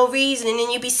excited for no reason, and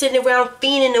then you be sitting around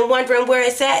fiending and wondering where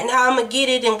it's at and how I'm going to get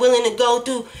it, and willing to go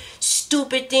through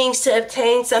stupid things to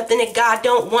obtain something that God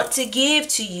don't want to give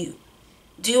to you.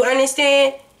 Do you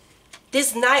understand?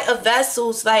 This Knight of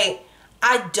Vessels, like,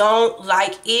 I don't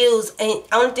like eels, and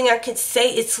the only thing I can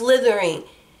say is Slytherin.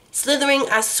 Slytherin,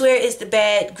 I swear, is the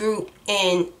bad group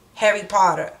in Harry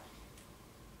Potter.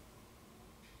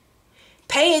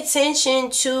 Pay attention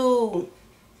to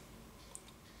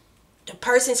the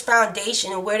person's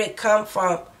foundation and where they come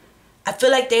from. I feel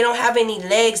like they don't have any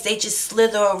legs. They just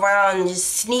slither around and just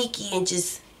sneaky and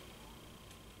just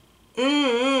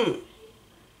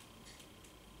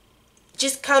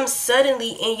just comes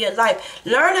suddenly in your life.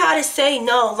 Learn how to say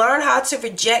no. Learn how to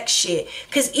reject shit.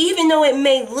 Because even though it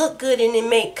may look good and it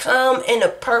may come in a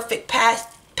perfect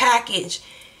package,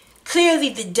 clearly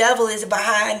the devil is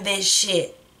behind this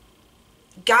shit.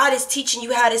 God is teaching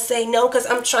you how to say no, because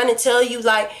I'm trying to tell you,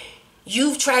 like,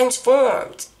 you've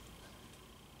transformed.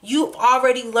 You've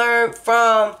already learned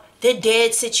from the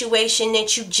dead situation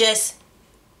that you just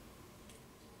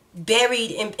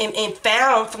buried and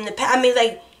found from the past. I mean,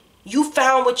 like, you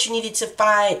found what you needed to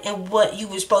find and what you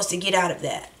were supposed to get out of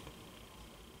that.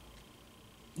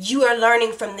 You are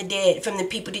learning from the dead, from the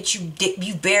people that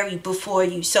you buried before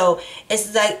you. So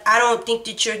it's like, I don't think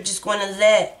that you're just going to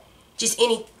let just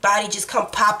anybody just come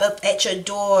pop up at your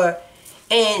door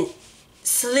and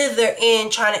slither in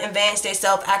trying to advance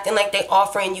themselves, acting like they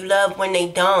offering you love when they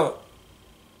don't.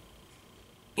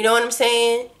 You know what I'm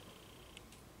saying?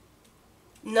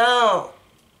 No,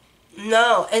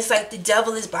 it's like the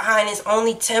devil is behind. It's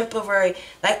only temporary.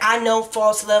 Like, I know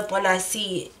false love when I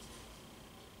see it.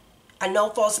 I know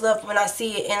false love when I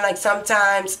see it. And like,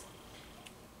 sometimes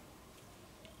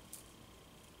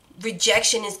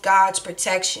rejection is God's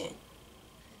protection.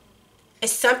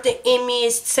 It's something in me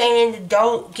is saying,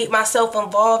 don't get myself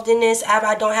involved in this.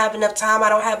 I don't have enough time. I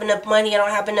don't have enough money. I don't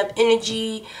have enough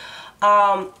energy.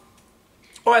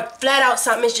 Or flat out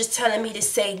something is just telling me to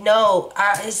say no.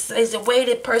 It's a way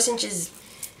that person just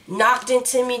knocked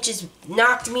into me, just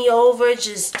knocked me over,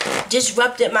 just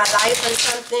disrupted my life or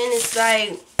something. It's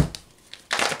like,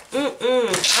 I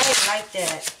ain't like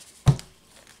that.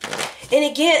 And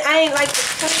again, I ain't like the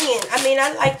clinging. I mean,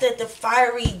 I like the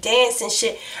fiery dance and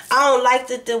shit. I don't like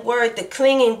the word, the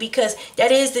clinging, because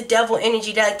that is the devil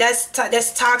energy. That's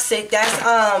toxic.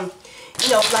 That's, you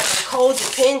know, like a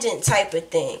codependent type of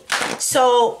thing.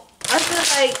 So I feel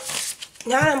like,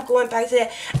 now that I'm going back to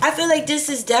that, I feel like this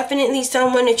is definitely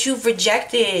someone that you've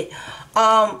rejected,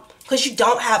 because you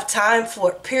don't have time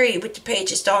for it, period, with the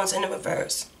Page of Stones in the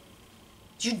reverse.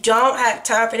 You don't have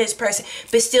time for this person,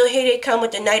 but still here they come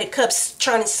with the Knight of Cups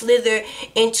trying to slither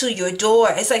into your door.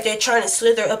 It's like they're trying to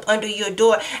slither up under your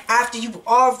door after you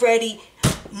already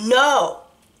know.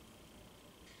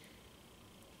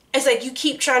 It's like you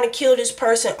keep trying to kill this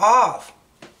person off.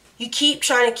 you keep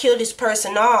trying to kill this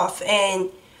person off and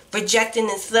rejecting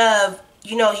this love.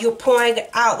 You know, you're pouring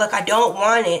it out like, I don't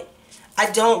want it.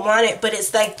 I don't want it. But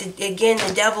it's like, again,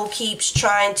 the devil keeps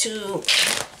trying to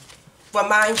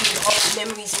remind you of old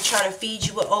memories and trying to feed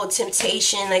you with old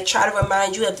temptation. Like, try to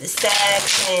remind you of the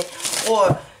sex,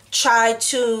 or try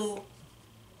to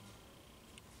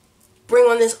bring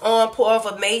on this pour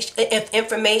of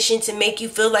information to make you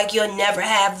feel like you'll never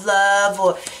have love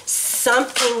or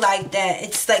something like that.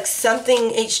 It's like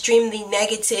something extremely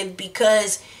negative,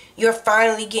 because you're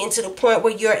finally getting to the point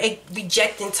where you're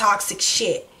rejecting toxic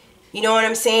shit. You know what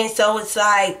I'm saying? So it's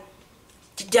like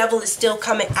the devil is still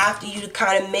coming after you to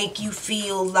kind of make you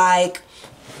feel like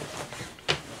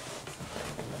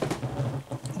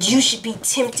you should be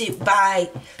tempted by,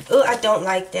 oh, I don't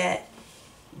like that.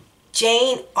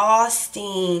 Jane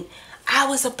Austen. I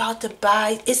was about to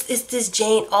buy, it's this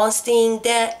Jane Austen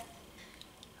that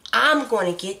I'm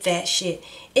going to get that shit.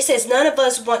 It says, none of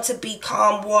us want to be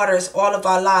calm waters all of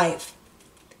our life.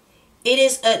 It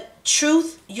is a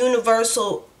truth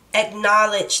universal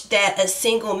acknowledged that a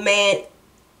single man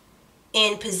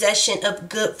in possession of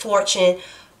good fortune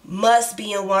must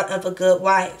be in want of a good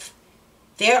wife.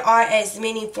 There are as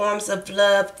many forms of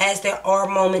love as there are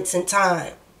moments in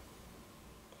time.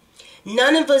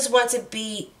 None of us want to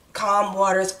be calm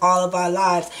waters all of our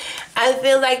lives. I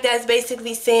feel like that's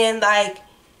basically saying, like,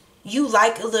 you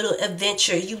like a little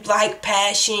adventure, you like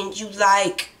passion, you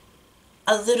like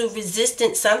a little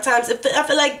resistance. Sometimes I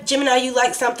feel like, Gemini, you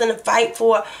like something to fight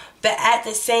for, but at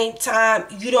the same time,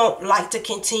 you don't like to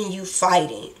continue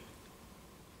fighting.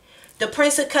 The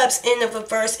Prince of Cups in the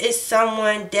reverse is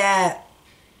someone that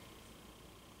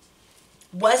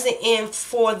wasn't in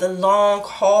for the long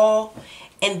haul,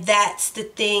 and that's the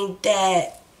thing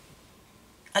that,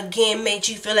 again, made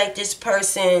you feel like this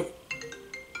person,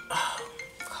 oh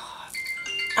God,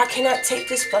 I cannot take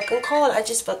this fucking call. I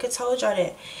just fucking told y'all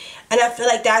that. And I feel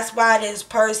like that's why this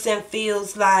person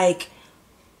feels like,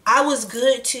 I was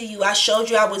good to you. I showed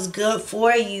you I was good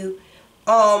for you.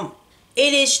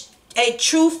 It is a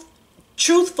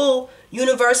truthful,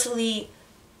 universally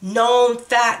known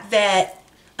fact that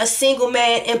a single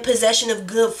man in possession of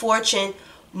good fortune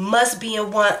must be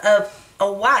in want of a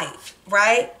wife,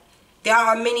 right? There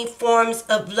are many forms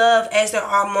of love as there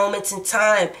are moments in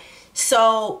time.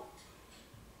 So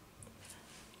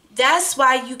that's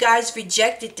why you guys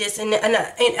rejected this, and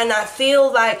I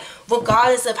feel like,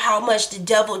 regardless of how much the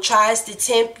devil tries to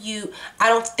tempt you, I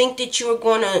don't think that you're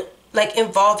going to, like,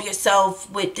 involve yourself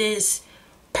with this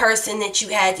person that you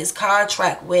had this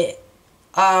contract with.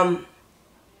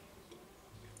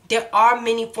 There are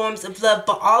many forms of love,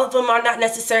 but all of them are not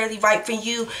necessarily right for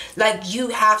you. Like, you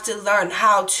have to learn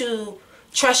how to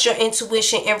trust your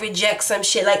intuition and reject some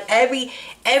shit. Like, every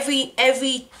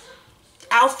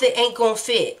outfit ain't gonna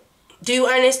fit. Do you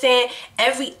understand?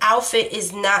 Every outfit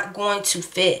is not going to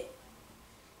fit.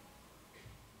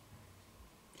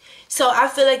 So I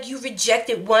feel like you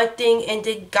rejected one thing, and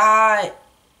then God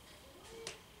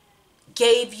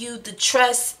gave you the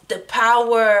trust, the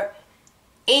power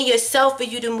in yourself for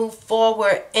you to move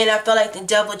forward. And I feel like the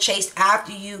devil chased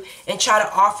after you and try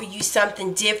to offer you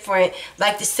something different,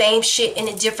 like the same shit in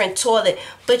a different toilet.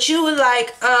 But you were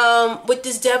like, with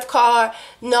this death card,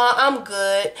 no, I'm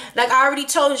good. Like, I already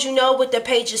told you no with the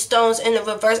Page of Stones in the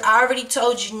reverse. I already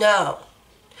told you no.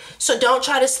 So don't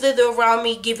try to slither around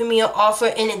me giving me an offer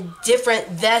in a different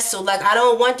vessel. Like, I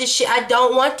don't want this shit. I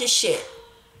don't want this shit.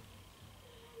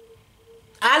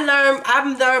 I've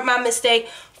learned my mistake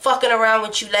fucking around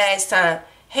with you last time.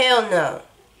 Hell no.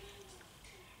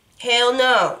 Hell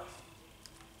no.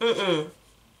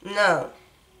 No.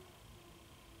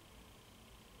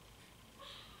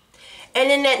 And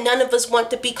then that none of us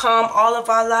want to be calm all of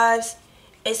our lives.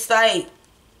 It's like,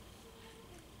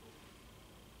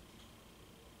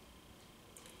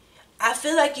 I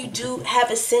feel like you do have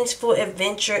a sense for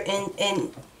adventure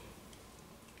and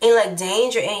like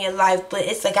danger in your life, but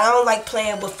it's like, I don't like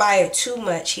playing with fire too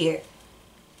much here.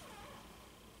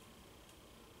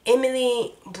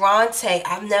 Emily Bronte,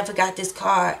 I've never got this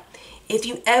card. If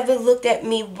you ever looked at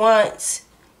me once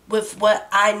with what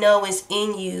I know is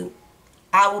in you,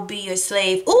 I will be your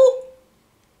slave. Ooh!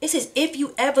 It says, if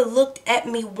you ever looked at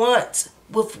me once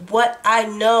with what I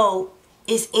know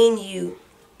is in you,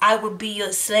 I will be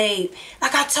your slave.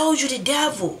 Like I told you, the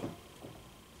devil.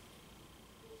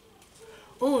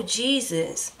 Ooh,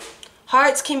 Jesus.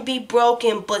 Hearts can be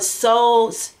broken, but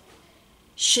souls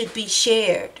should be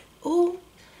shared. Ooh.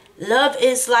 Love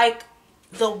is like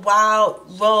the wild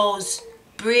rose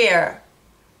briar.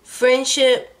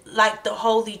 Friendship like the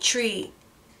holy tree.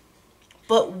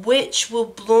 But which will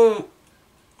bloom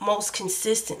most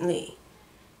consistently?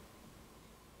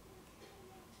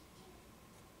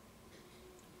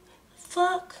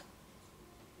 fuck?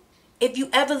 If you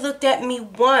ever looked at me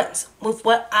once with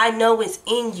what I know is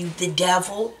in you, the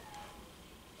devil,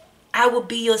 I will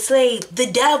be your slave.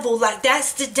 The devil, like,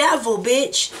 that's the devil,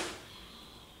 bitch.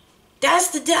 That's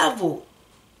the devil.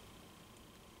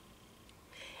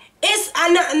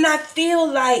 And I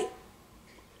feel like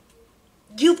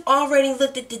you've already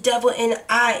looked at the devil in the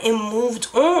eye and moved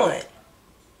on.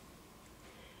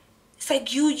 It's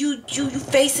like you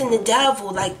facing the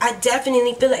devil. Like, I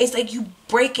definitely feel like it's like you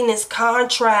breaking this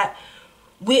contract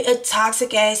with a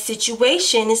toxic ass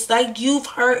situation. It's like you've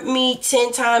hurt me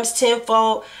 10 times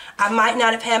tenfold. I might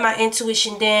not have had my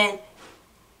intuition then,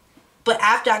 but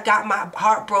after I got my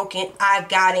heart broken, I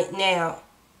got it now.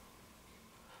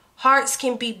 Hearts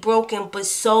can be broken, but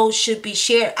souls should be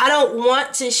shared. I don't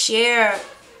want to share.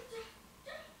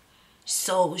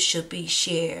 Souls should be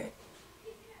shared.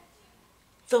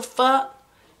 The fuck?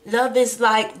 Love is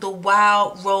like the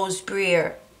wild rose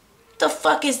breer. The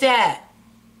fuck is that?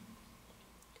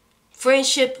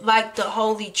 Friendship like the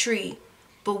holy tree,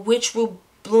 but which will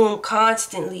bloom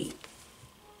constantly.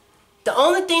 The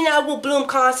only thing that will bloom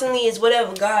constantly is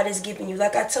whatever God is giving you.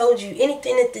 Like I told you,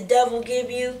 anything that the devil give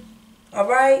you,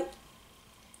 alright,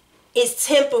 it's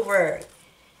temporary.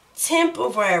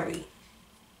 Temporary.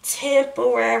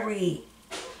 Temporary.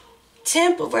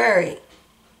 Temporary.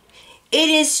 It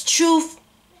is truth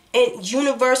and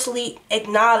universally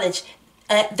acknowledged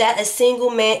that a single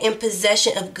man in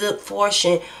possession of good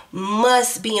fortune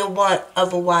must be in want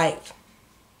of a wife.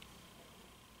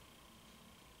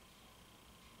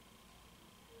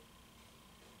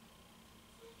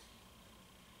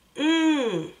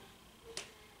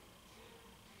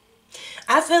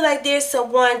 I feel like there's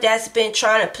someone that's been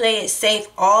trying to play it safe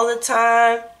all the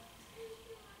time.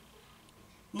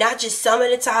 Not just some of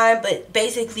the time, but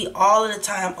basically all of the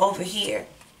time over here.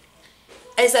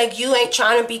 It's like you ain't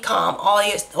trying to be calm all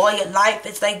your life.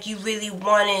 It's like you really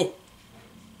wanted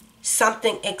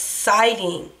something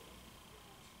exciting.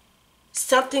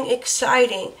 Something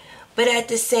exciting. But at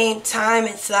the same time,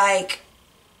 it's like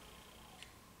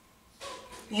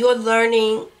you're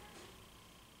learning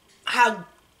how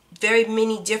very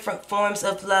many different forms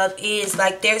of love is.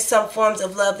 Like, there's some forms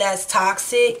of love that's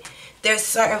toxic. There's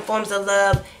certain forms of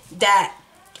love that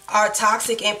are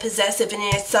toxic and possessive, and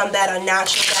there's some that are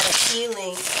natural, that are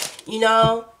healing. You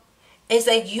know? It's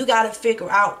like you gotta figure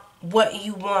out what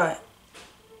you want.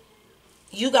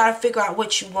 You gotta figure out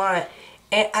what you want.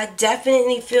 And I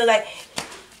definitely feel like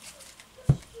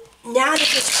now that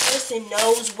this person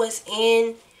knows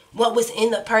what was in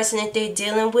the person that they're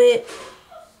dealing with,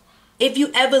 if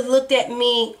you ever looked at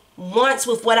me once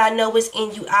with what I know is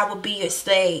in you, I will be your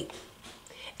slave.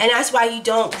 And that's why you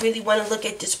don't really want to look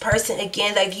at this person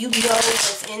again. Like, you know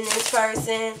what's in this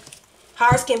person.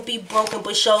 Hearts can be broken,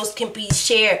 but souls can be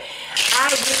shared. I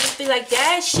really feel like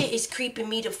that shit is creeping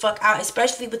me the fuck out,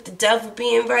 especially with the devil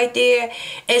being right there.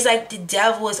 It's like the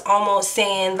devil is almost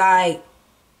saying, like,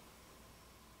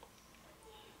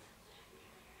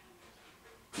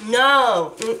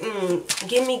 no,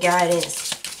 give me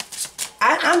guidance.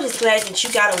 I'm just glad that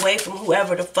you got away from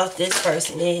whoever the fuck this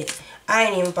person is. I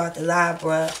ain't even about to lie,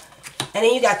 bruh. And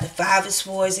then you got the 5 of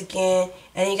Swords again.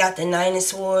 And then you got the 9 of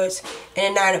Swords.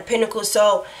 And the 9 of Pentacles.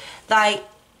 So, like,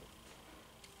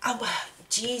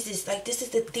 Jesus, like, this is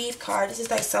the Thief card. This is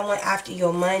like someone after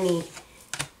your money.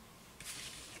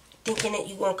 Thinking that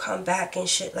you gonna come back and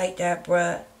shit like that,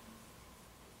 bruh.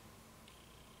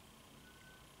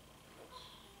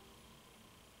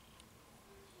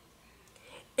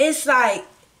 It's like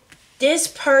this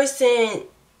person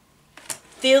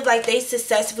feels like they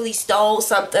successfully stole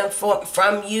something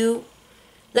from you.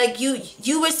 Like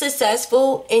you were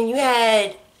successful and you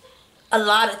had a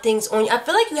lot of things on you. I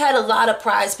feel like you had a lot of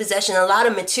prized possession, a lot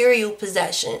of material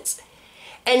possessions.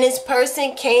 And this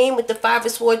person came with the 5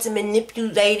 of Swords and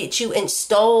manipulated you and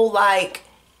stole like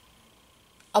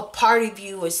a part of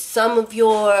you or some of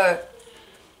your...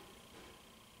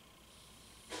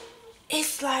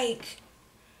 It's like...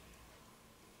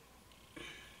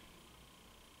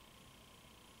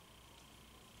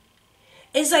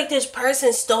 It's like this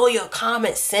person stole your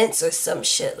common sense or some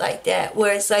shit like that.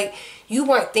 Where it's like you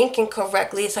weren't thinking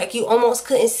correctly. It's like you almost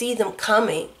couldn't see them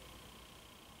coming.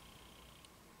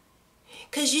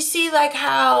 Because you see like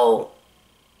how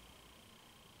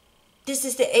this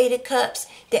is the 8 of Cups.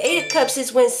 The 8 of Cups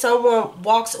is when someone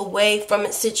walks away from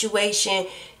a situation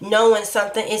knowing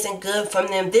something isn't good from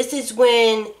them. This is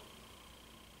when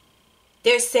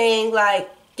they're saying like,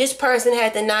 this person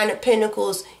had the 9 of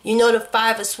Pentacles. You know, the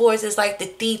 5 of Swords is like the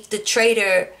thief, the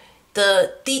traitor,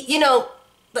 the thief, you know,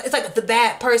 it's like the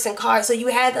bad person card. So you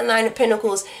had the Nine of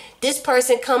Pentacles. This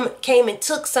person came and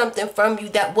took something from you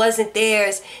that wasn't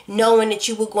theirs, knowing that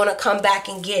you were going to come back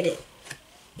and get it.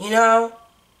 You know?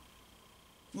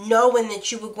 Knowing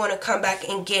that you were going to come back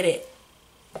and get it.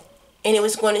 And it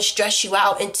was going to stress you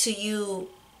out until you...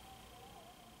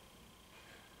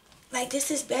 Like,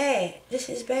 this is bad. This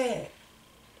is bad.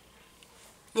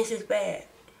 This is bad.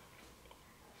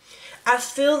 I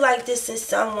feel like this is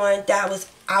someone that was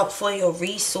out for your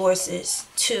resources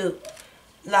too.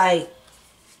 Like,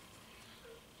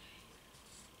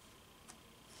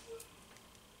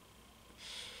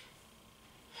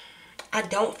 I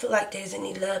don't feel like there's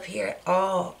any love here at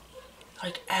all.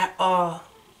 Like, at all.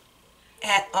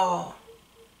 At all.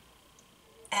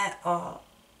 At all.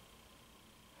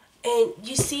 And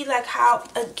you see, like, how,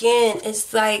 again,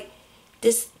 it's like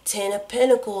this Ten of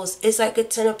Pentacles. It's like a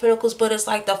Ten of Pentacles, but it's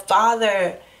like the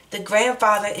father, the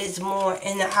grandfather is more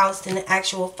in the house than the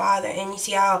actual father. And you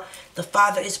see how the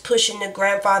father is pushing the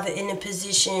grandfather in a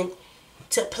position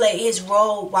to play his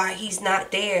role while he's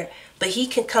not there. But he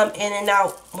can come in and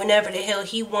out whenever the hell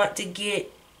he want to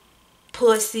get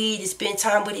pussy, to spend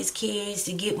time with his kids,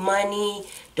 to get money,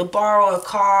 to borrow a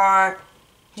car,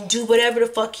 to do whatever the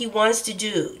fuck he wants to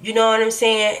do. You know what I'm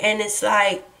saying? And it's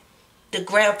like the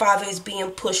grandfather is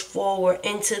being pushed forward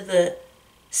into the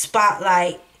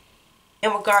spotlight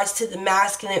in regards to the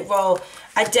masculine role.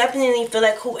 I definitely feel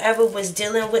like whoever was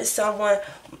dealing with someone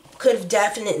could have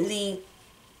definitely...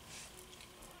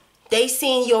 They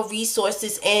seen your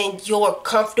resources and your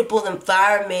comfortable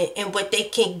environment and what they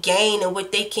can gain and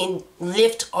what they can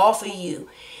lift off of you.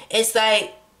 It's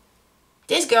like,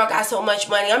 this girl got so much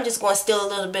money, I'm just going to steal a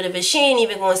little bit of it. She ain't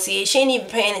even going to see it. She ain't even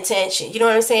paying attention. You know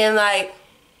what I'm saying? Like,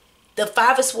 the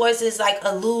Five of Swords is like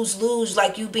a lose-lose.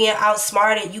 Like, you being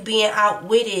outsmarted, you being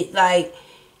outwitted. Like,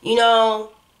 you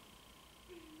know,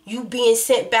 you being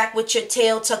sent back with your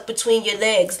tail tucked between your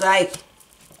legs. Like,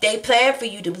 they planned for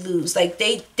you to lose. Like,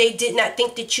 they did not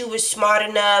think that you were smart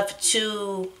enough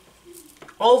to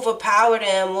overpower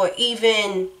them or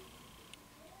even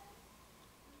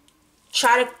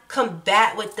try to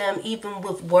combat with them even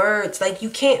with words. Like, you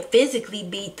can't physically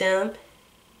beat them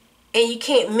and you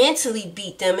can't mentally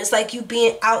beat them. It's like you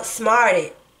being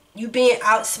outsmarted. You being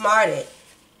outsmarted.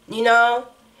 You know?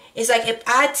 It's like if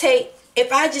I take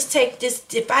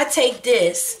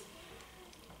this,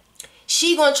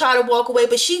 she gonna try to walk away,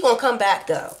 but she gonna come back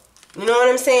though. You know what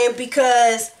I'm saying?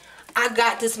 Because I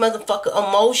got this motherfucker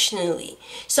emotionally.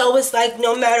 So it's like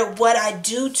no matter what I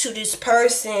do to this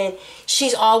person,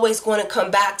 she's always going to come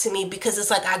back to me because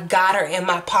it's like I got her in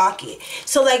my pocket.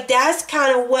 So like that's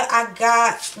kind of what I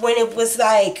got when it was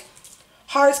like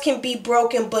hearts can be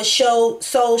broken, but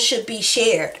souls should be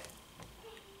shared.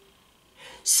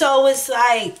 So it's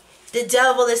like the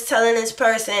devil is telling this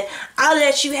person, I'll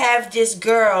let you have this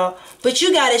girl, but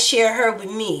you got to share her with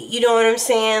me. You know what I'm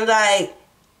saying? Like,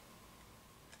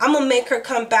 I'm going to make her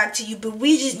come back to you, but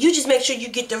you just make sure you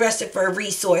get the rest of her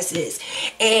resources.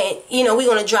 And, you know, we're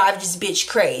going to drive this bitch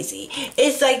crazy.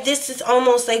 It's like, this is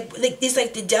almost like it's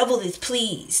like the devil is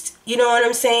pleased. You know what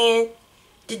I'm saying?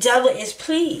 The devil is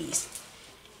pleased.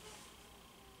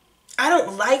 I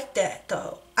don't like that,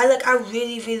 though. I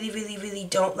really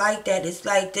don't like that. It's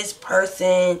like this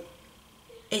person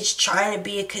is trying to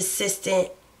be a consistent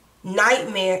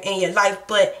nightmare in your life,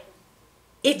 but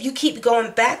if you keep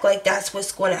going back, like, that's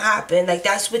what's going to happen. Like,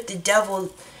 that's what the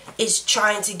devil is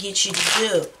trying to get you to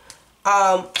do.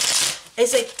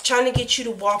 It's like trying to get you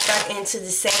to walk back into the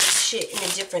same shit in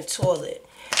a different toilet.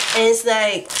 And it's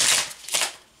like,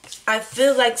 I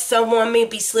feel like someone may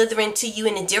be slithering to you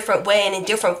in a different way, in a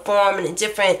different form, in a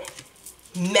different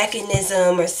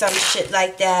mechanism or some shit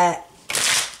like that,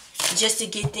 just to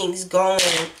get things going.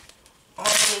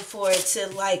 Only for it to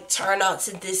like turn out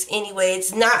to this anyway.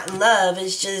 It's not love,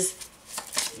 it's just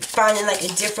finding like a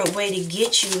different way to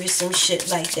get you or some shit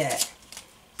like that.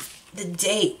 The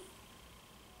date.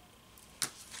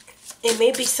 It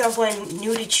may be someone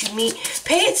new that you meet.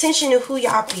 Pay attention to who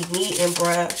y'all be meeting,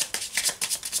 bruh.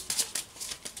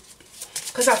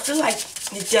 Because I feel like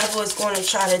the devil is going to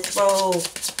try to throw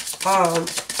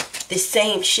the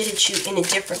same shit at you in a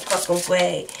different fucking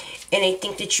way. And they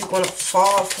think that you're going to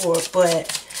fall for it.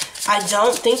 But I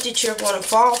don't think that you're going to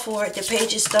fall for it. The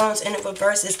Page of Stones in the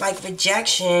reverse is like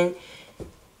rejection.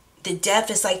 The death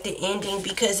is like the ending.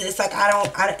 Because it's like I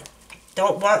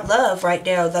don't want love right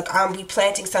now. Like I'm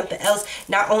replanting something else.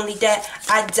 Not only that,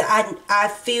 I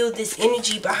feel this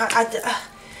energy behind.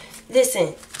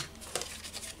 Listen.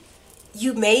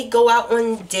 You may go out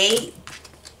on a date.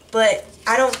 But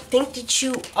I don't think that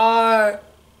you are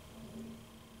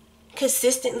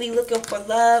consistently looking for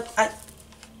love.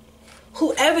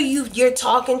 whoever you're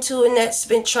talking to and that's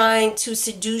been trying to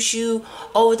seduce you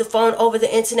over the phone, over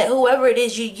the internet, whoever it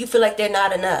is, you feel like they're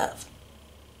not enough.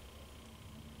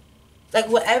 Like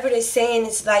whatever they're saying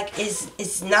is like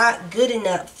is not good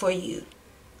enough for you.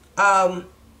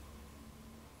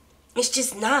 It's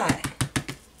just not.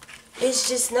 It's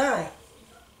just not.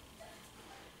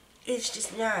 It's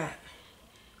just not.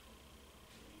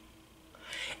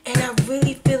 And I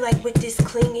really feel like with this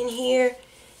clinging here,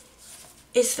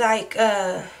 it's like,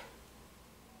 I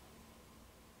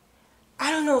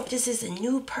don't know if this is a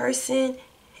new person.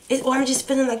 Or I'm just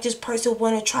feeling like this person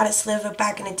want to try to sliver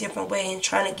back in a different way and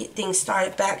trying to get things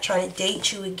started back, trying to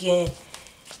date you again.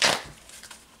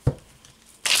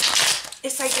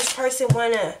 It's like this person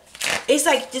it's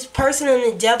like this person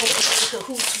and the devil is in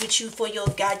cahoots with you for your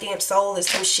goddamn soul or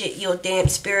some shit, your damn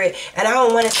spirit. And I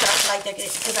don't want to sound like that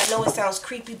because I know it sounds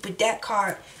creepy, but that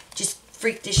card just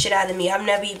freaked the shit out of me. I've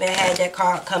never even had that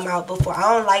card come out before.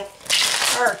 I don't like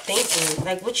her thinking.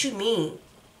 Like, what you mean?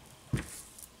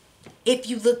 If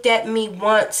you looked at me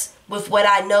once with what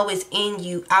I know is in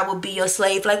you, I will be your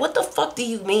slave. Like, what the fuck do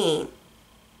you mean?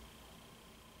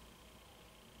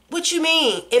 What you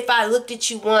mean? If I looked at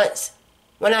you once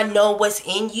when I know what's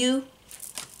in you?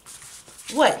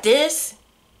 What, this?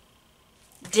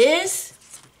 This?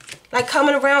 Like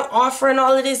coming around offering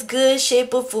all of this good shit,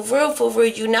 but for real,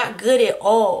 you're not good at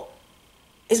all.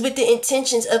 It's with the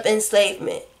intentions of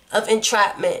enslavement, of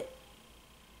entrapment.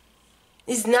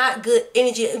 It's not good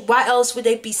energy. Why else would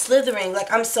they be slithering?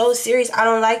 Like, I'm so serious. I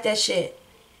don't like that shit.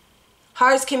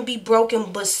 Hearts can be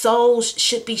broken, but souls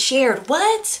should be shared.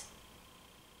 What?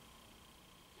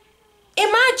 Am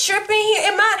I tripping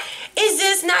here? Is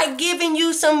this not giving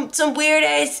you some weird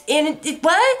ass energy?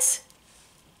 What?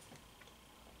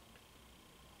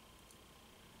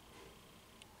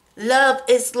 Love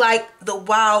is like the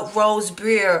wild rose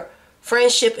briar.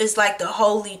 Friendship is like the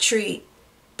holy tree,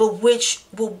 but which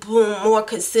will bloom more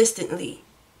consistently?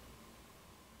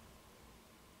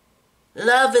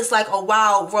 Love is like a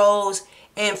wild rose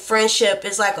and friendship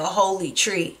is like a holy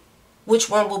tree. Which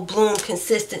one will bloom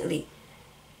consistently?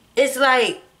 It's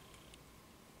like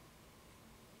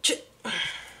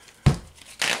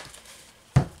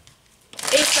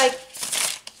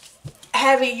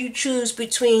having you choose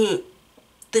between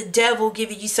the devil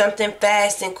giving you something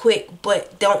fast and quick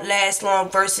but don't last long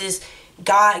versus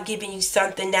God giving you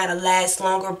something that'll last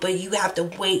longer but you have to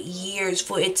wait years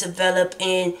for it to develop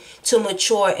and to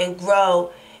mature and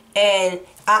grow. And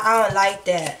I don't like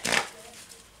that.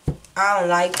 I don't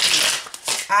like you.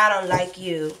 I don't like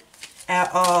you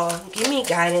at all. Give me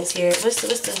guidance here. What's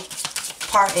the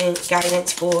part in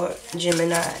guidance for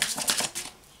Gemini?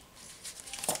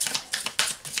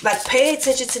 Like, pay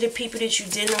attention to the people that you're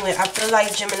dealing with. I feel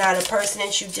like Gemini, the person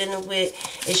that you're dealing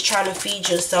with is trying to feed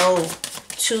your soul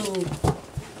to, you know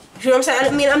what I'm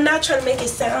saying? I mean, I'm not trying to make it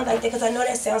sound like that because I know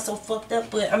that sounds so fucked up,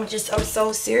 but I'm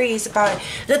so serious about it.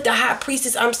 Look, the high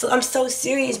priestess, I'm so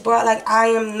serious, bro. Like, I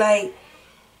am like,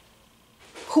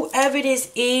 whoever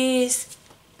this is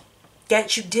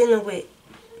that you're dealing with,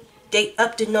 they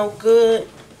up to no good.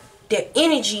 Their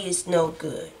energy is no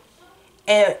good.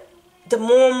 And the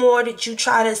more and more that you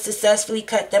try to successfully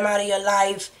cut them out of your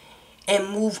life and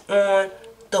move on,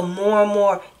 the more and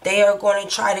more they are going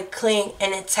to try to cling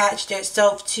and attach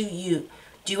themselves to you.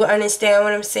 Do you understand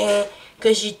what I'm saying?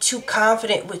 Because you're too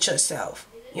confident with yourself.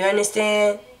 You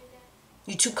understand?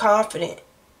 You're too confident.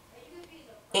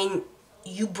 And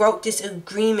you broke this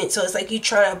agreement. So it's like you're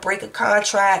trying to break a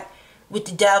contract with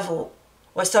the devil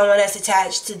or someone that's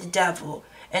attached to the devil.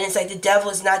 And it's like the devil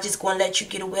is not just going to let you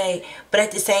get away. But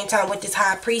at the same time, with this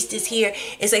high priestess here,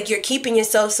 it's like you're keeping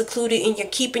yourself secluded and you're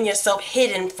keeping yourself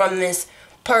hidden from this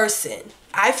person.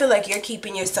 I feel like you're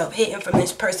keeping yourself hidden from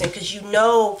this person because you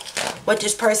know what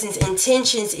this person's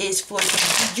intentions is for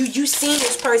you. You've seen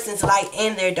this person's light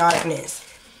and their darkness.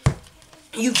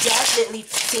 You've definitely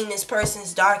seen this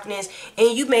person's darkness.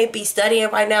 And you may be studying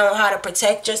right now on how to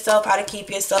protect yourself, how to keep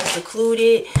yourself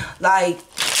secluded. Like,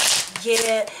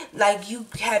 yeah, like you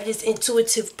have this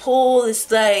intuitive pull.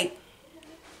 It's like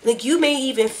you may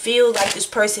even feel like this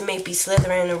person may be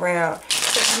slithering around.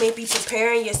 So you may be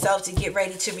preparing yourself to get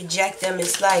ready to reject them.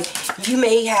 It's like you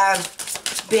may have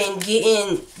been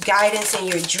getting guidance in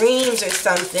your dreams or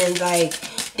something. Like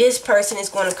this person is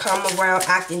going to come around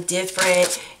acting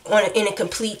different, in a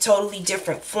complete, totally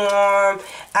different form,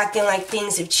 acting like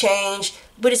things have changed.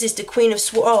 But is this the Queen of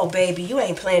Swords? Oh, baby, you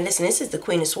ain't playing. Listen, this is the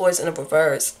Queen of Swords in the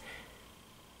reverse.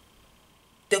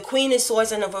 The Queen of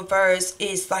Swords in the reverse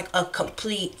is like a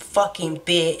complete fucking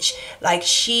bitch. Like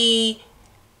she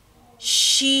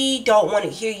don't want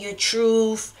to hear your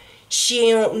truth.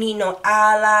 She don't need no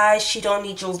allies. She don't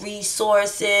need your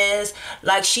resources.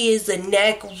 Like, she is a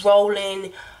neck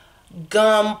rolling,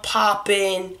 gum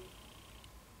popping,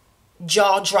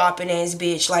 jaw dropping ass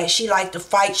bitch. Like, she like to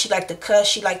fight, she like to cuss,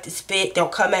 she like to spit.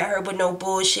 Don't come at her with no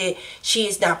bullshit. She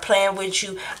is not playing with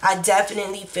you. I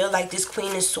definitely feel like this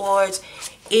Queen of Swords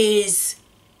is,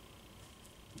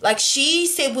 like she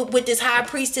said with this High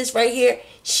Priestess right here,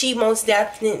 she most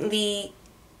definitely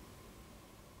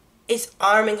is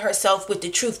arming herself with the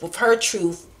truth, with her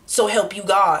truth, so help you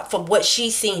God, for what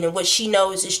she's seen and what she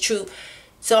knows is true.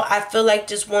 So I feel like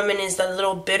this woman is a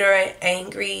little bitter and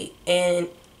angry and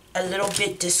a little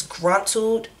bit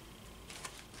disgruntled.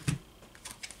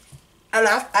 And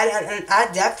I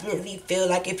definitely feel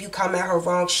like if you come at her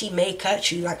wrong, she may cut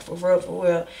you, like, for real, for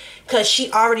real. Because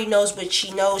she already knows what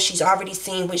she knows. She's already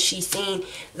seen what she's seen.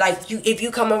 Like, if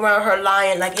you come around her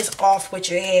lying, like, it's off with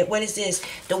your head. What is this?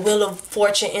 The Wheel of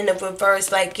Fortune in the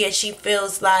reverse. Like, yeah, she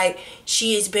feels like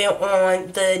she has been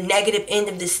on the negative end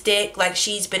of the stick. Like,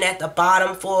 she's been at the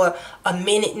bottom for a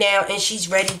minute now, and she's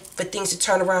ready for things to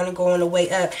turn around and go on the way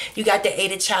up. You got the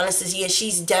Eight of Chalices. Yeah,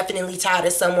 she's definitely tired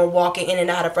of someone walking in and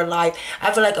out of her life.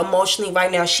 I feel like emotionally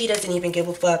right now, she doesn't even give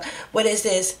a fuck. What is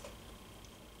this?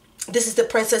 This is the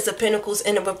Princess of Pentacles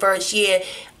in the reverse. Yeah,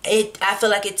 I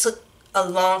feel like it took a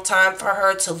long time for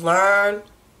her to learn.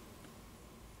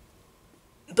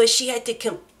 But she had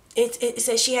to, it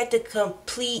says she had to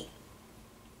complete.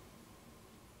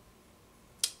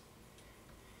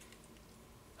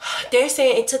 They're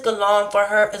saying it took a long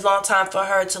time for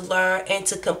her to learn and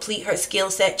to complete her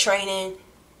skill set training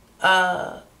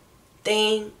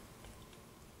thing.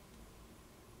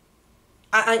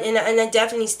 And I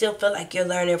definitely still feel like you're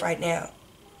learning right now.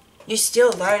 You're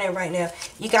still learning right now.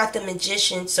 You got the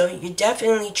Magician, so you're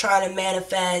definitely trying to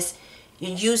manifest.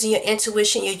 You're using your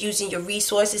intuition. You're using your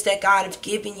resources that God has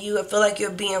given you. I feel like you're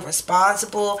being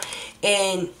responsible.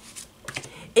 And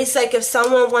it's like if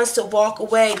someone wants to walk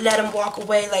away, let them walk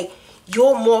away. Like,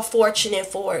 you're more fortunate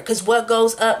for it. Because what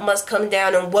goes up must come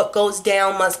down, and what goes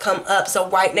down must come up. So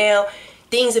right now,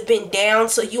 things have been down,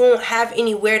 so you won't have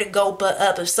anywhere to go but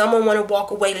up. If someone want to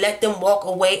walk away, let them walk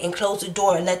away and close the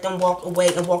door and let them walk away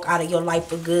and walk out of your life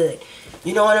for good.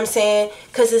 You know what I'm saying?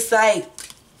 Because it's like,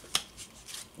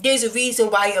 there's a reason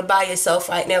why you're by yourself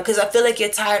right now. Because I feel like you're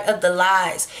tired of the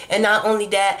lies. And not only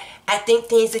that, I think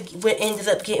things ended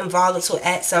up getting volatile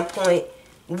at some point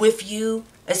with you,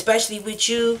 especially with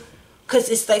you. Because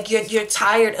it's like you're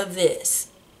tired of this.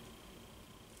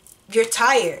 You're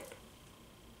tired.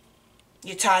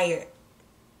 You're tired.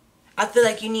 I feel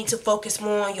like you need to focus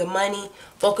more on your money,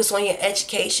 focus on your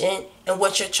education, and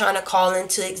what you're trying to call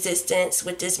into existence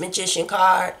with this Magician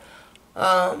card.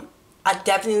 I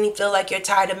definitely feel like you're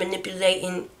tired of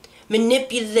manipulative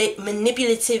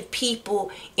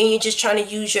people, and you're just trying to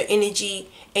use your energy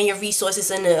and your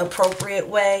resources in an appropriate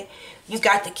way. You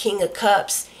got the King of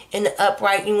Cups in the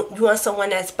upright. You want someone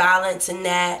that's balanced and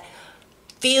that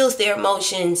feels their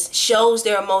emotions, shows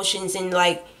their emotions, and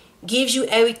like gives you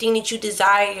everything that you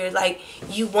desire. Like,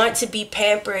 you want to be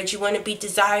pampered, you want to be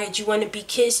desired, you want to be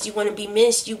kissed, you want to be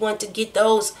missed, you want to get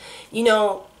those, you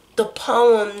know, the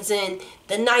poems and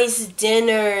the nice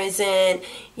dinners and,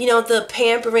 you know, the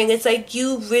pampering. It's like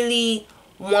you really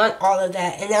want all of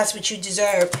that, and that's what you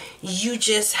deserve. You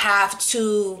just have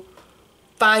to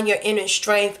find your inner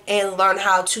strength and learn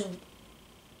how to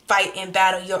fight and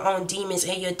battle your own demons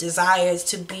and your desires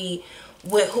to be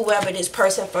with whoever this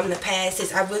person from the past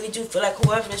is. I really do feel like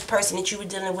whoever this person that you were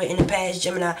dealing with in the past,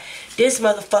 Gemini, this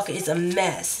motherfucker is a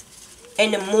mess.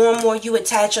 And the more and more you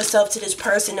attach yourself to this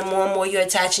person, the more and more you're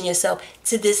attaching yourself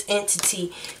to this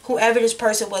entity. Whoever this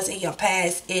person was in your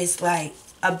past is like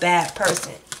a bad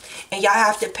person. And y'all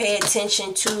have to pay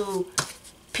attention to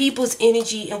people's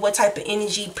energy and what type of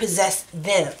energy possessed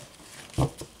them.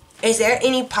 Is there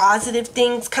any positive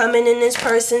things coming in this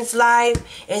person's life?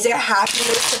 Is there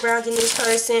happiness surrounding this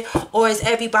person? Or is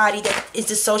everybody that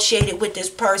is associated with this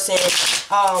person,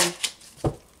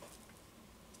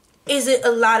 is it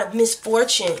a lot of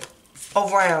misfortune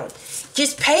around?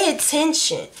 Just pay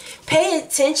attention. Pay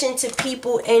attention to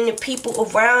people and the people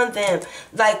around them.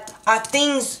 Like, are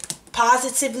things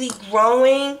positively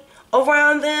growing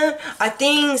around them? Are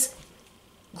things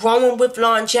growing with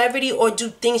longevity, or do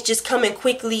things just come in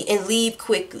quickly and leave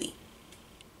quickly?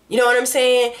 You know what I'm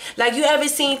saying? Like, you ever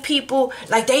seen people,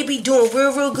 like, they be doing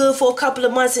real good for a couple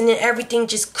of months and then everything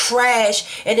just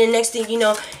crash, and then next thing you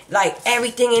know, like,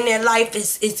 everything in their life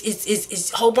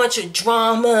is a whole bunch of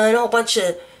drama and a whole bunch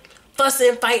of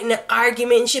fussing, fighting, and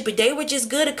argument and shit, but they were just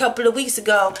good a couple of weeks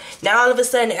ago. Now all of a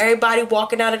sudden everybody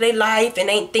walking out of their life and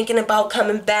ain't thinking about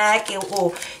coming back,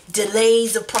 or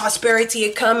delays of prosperity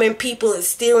are coming, people are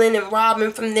stealing and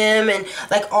robbing from them, and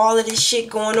like all of this shit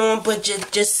going on. But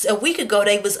just a week ago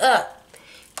they was up.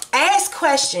 Ask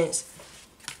questions.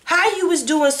 How you was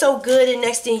doing so good and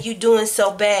next thing you doing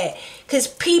so bad? Because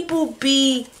people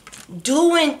be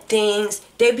doing things,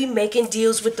 they be making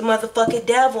deals with the motherfucking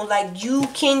devil. Like you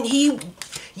can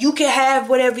have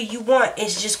whatever you want.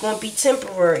 It's just gonna be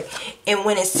temporary. And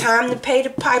when it's time to pay the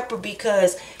piper,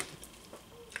 because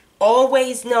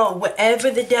always know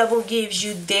whatever the devil gives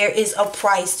you, there is a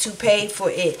price to pay for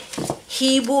it.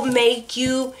 He will make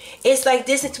you, it's like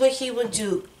this is what he will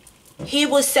do. He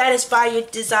will satisfy your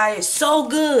desires so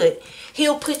good.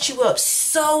 He'll put you up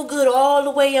so good all the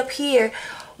way up here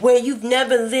where you've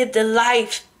never lived a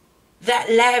life that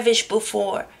lavish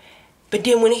before. But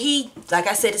then when he, like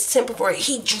I said, it's temporary,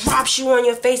 he drops you on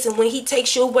your face, and when he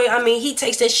takes you away, I mean, he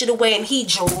takes that shit away and he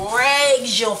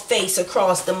drags your face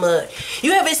across the mud.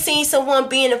 You ever seen someone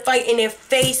be in a fight and their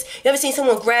face, you ever seen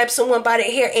someone grab someone by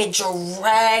their hair and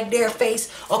drag their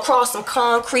face across some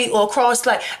concrete or across,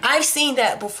 like, I've seen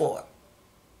that before.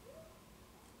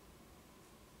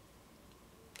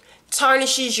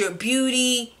 Tarnishes your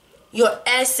beauty, your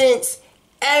essence,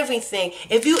 everything.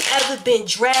 If you ever been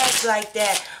dragged like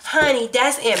that, honey,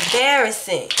 that's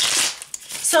embarrassing.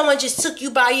 Someone just took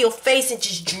you by your face and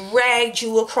just dragged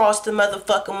you across the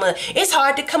motherfucking mud. It's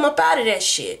hard to come up out of that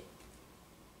shit.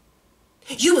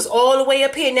 You was all the way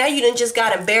up here. Now you done just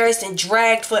got embarrassed and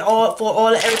dragged for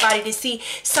all of everybody to see.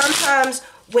 Sometimes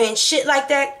when shit like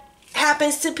that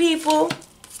happens to people,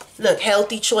 look,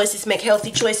 healthy choices make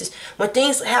healthy choices. When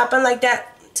things happen like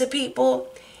that to people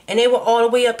and they were all the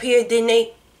way up here, then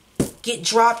they get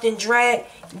dropped and dragged,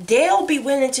 they'll be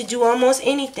willing to do almost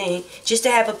anything just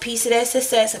to have a piece of that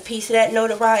success, a piece of that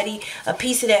notoriety, a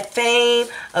piece of that fame,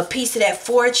 a piece of that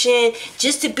fortune,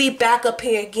 just to be back up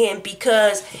here again,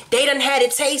 because they done had a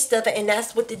taste of it, and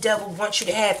that's what the devil wants you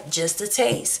to have, just a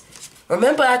taste.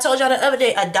 Remember I told y'all the other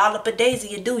day, $1 per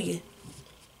daisy will do you.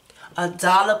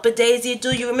 $1 per daisy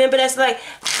do you. Remember, that's like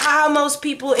how most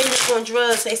people end up on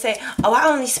drugs. They say, oh, I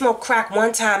only smoked crack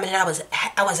one time and I was an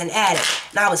addict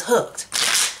and I was hooked.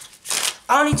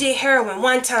 I only did heroin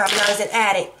one time and I was an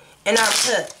addict and I was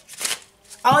hooked.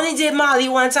 I only did Molly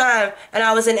one time and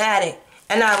I was an addict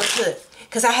and I was hooked.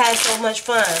 Because I had so much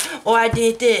fun. Or I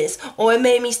did this. Or it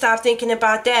made me stop thinking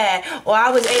about that. Or I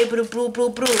was able to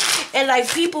brew. And like,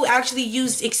 people actually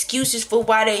use excuses for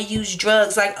why they use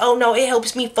drugs. Like, oh no, it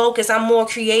helps me focus. I'm more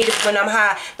creative when I'm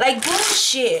high. Like,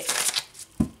 bullshit.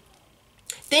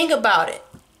 Think about it.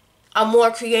 I'm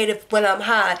more creative when I'm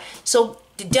high. So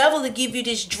the devil will give you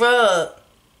this drug,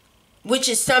 which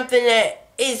is something that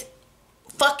is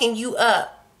fucking you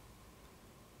up,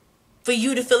 for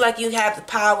you to feel like you have the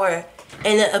power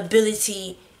and the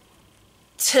ability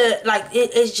to, like,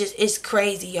 it's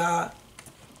crazy, y'all.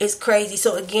 It's crazy.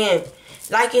 So again,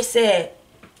 like I said,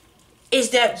 is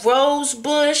that rose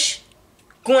bush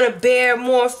going to bear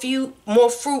more fruit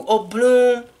or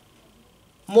bloom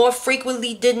more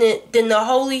frequently than the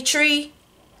holy tree?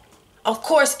 Of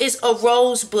course, it's a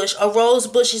rose bush. A rose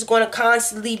bush is going to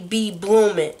constantly be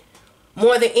blooming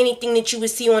more than anything that you would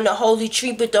see on the holy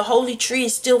tree. But the holy tree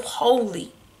is still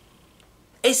holy.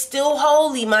 It's still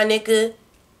holy, my nigga.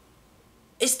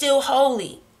 It's still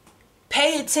holy.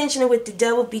 Pay attention to what the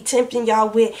devil be tempting y'all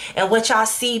with and what y'all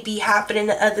see be happening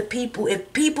to other people.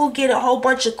 If people get a whole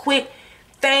bunch of quick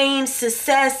fame,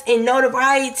 success, and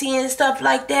notoriety and stuff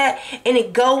like that, and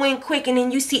it going quick, and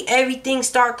then you see everything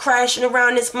start crashing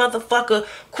around this motherfucker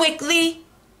quickly.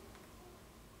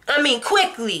 I mean,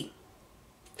 quickly.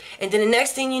 And then the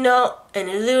next thing you know, in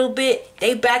a little bit,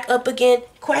 they back up again.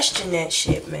 Question that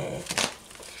shit, man.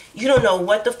 You don't know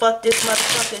what the fuck this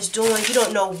motherfucker is doing. You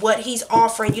don't know what he's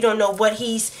offering. You don't know what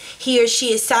he or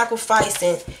she is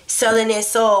sacrificing, selling their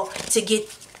soul to get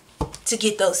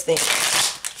those things.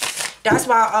 That's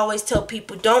why I always tell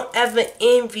people, don't ever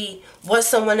envy what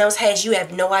someone else has. You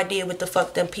have no idea what the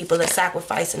fuck them people are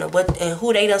sacrificing, or and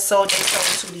who they done sold their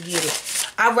soul to get it.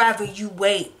 I'd rather you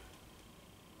wait.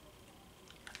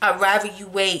 I'd rather you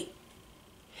wait.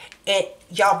 And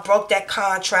y'all broke that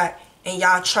contract and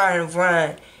y'all trying to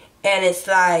run. And it's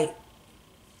like,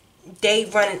 they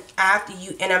running after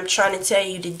you. And I'm trying to tell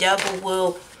you, the devil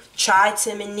will try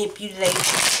to manipulate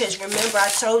you. Because remember, I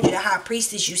told you, the high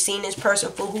priestess, you seen this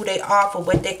person for who they are, for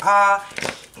what they are.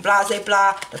 Blah, blah,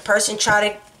 blah. The person try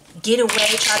to get away,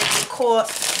 try to get caught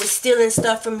with stealing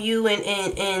stuff from you.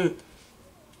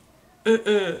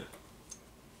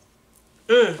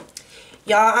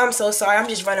 Y'all, I'm so sorry. I'm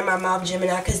just running my mouth,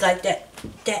 Gemini, because like that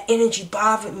energy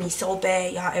bothered me so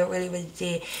bad, y'all. It really, really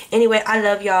did. Anyway, I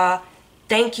love y'all.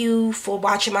 Thank you for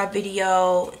watching my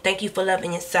video. Thank you for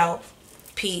loving yourself.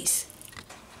 Peace.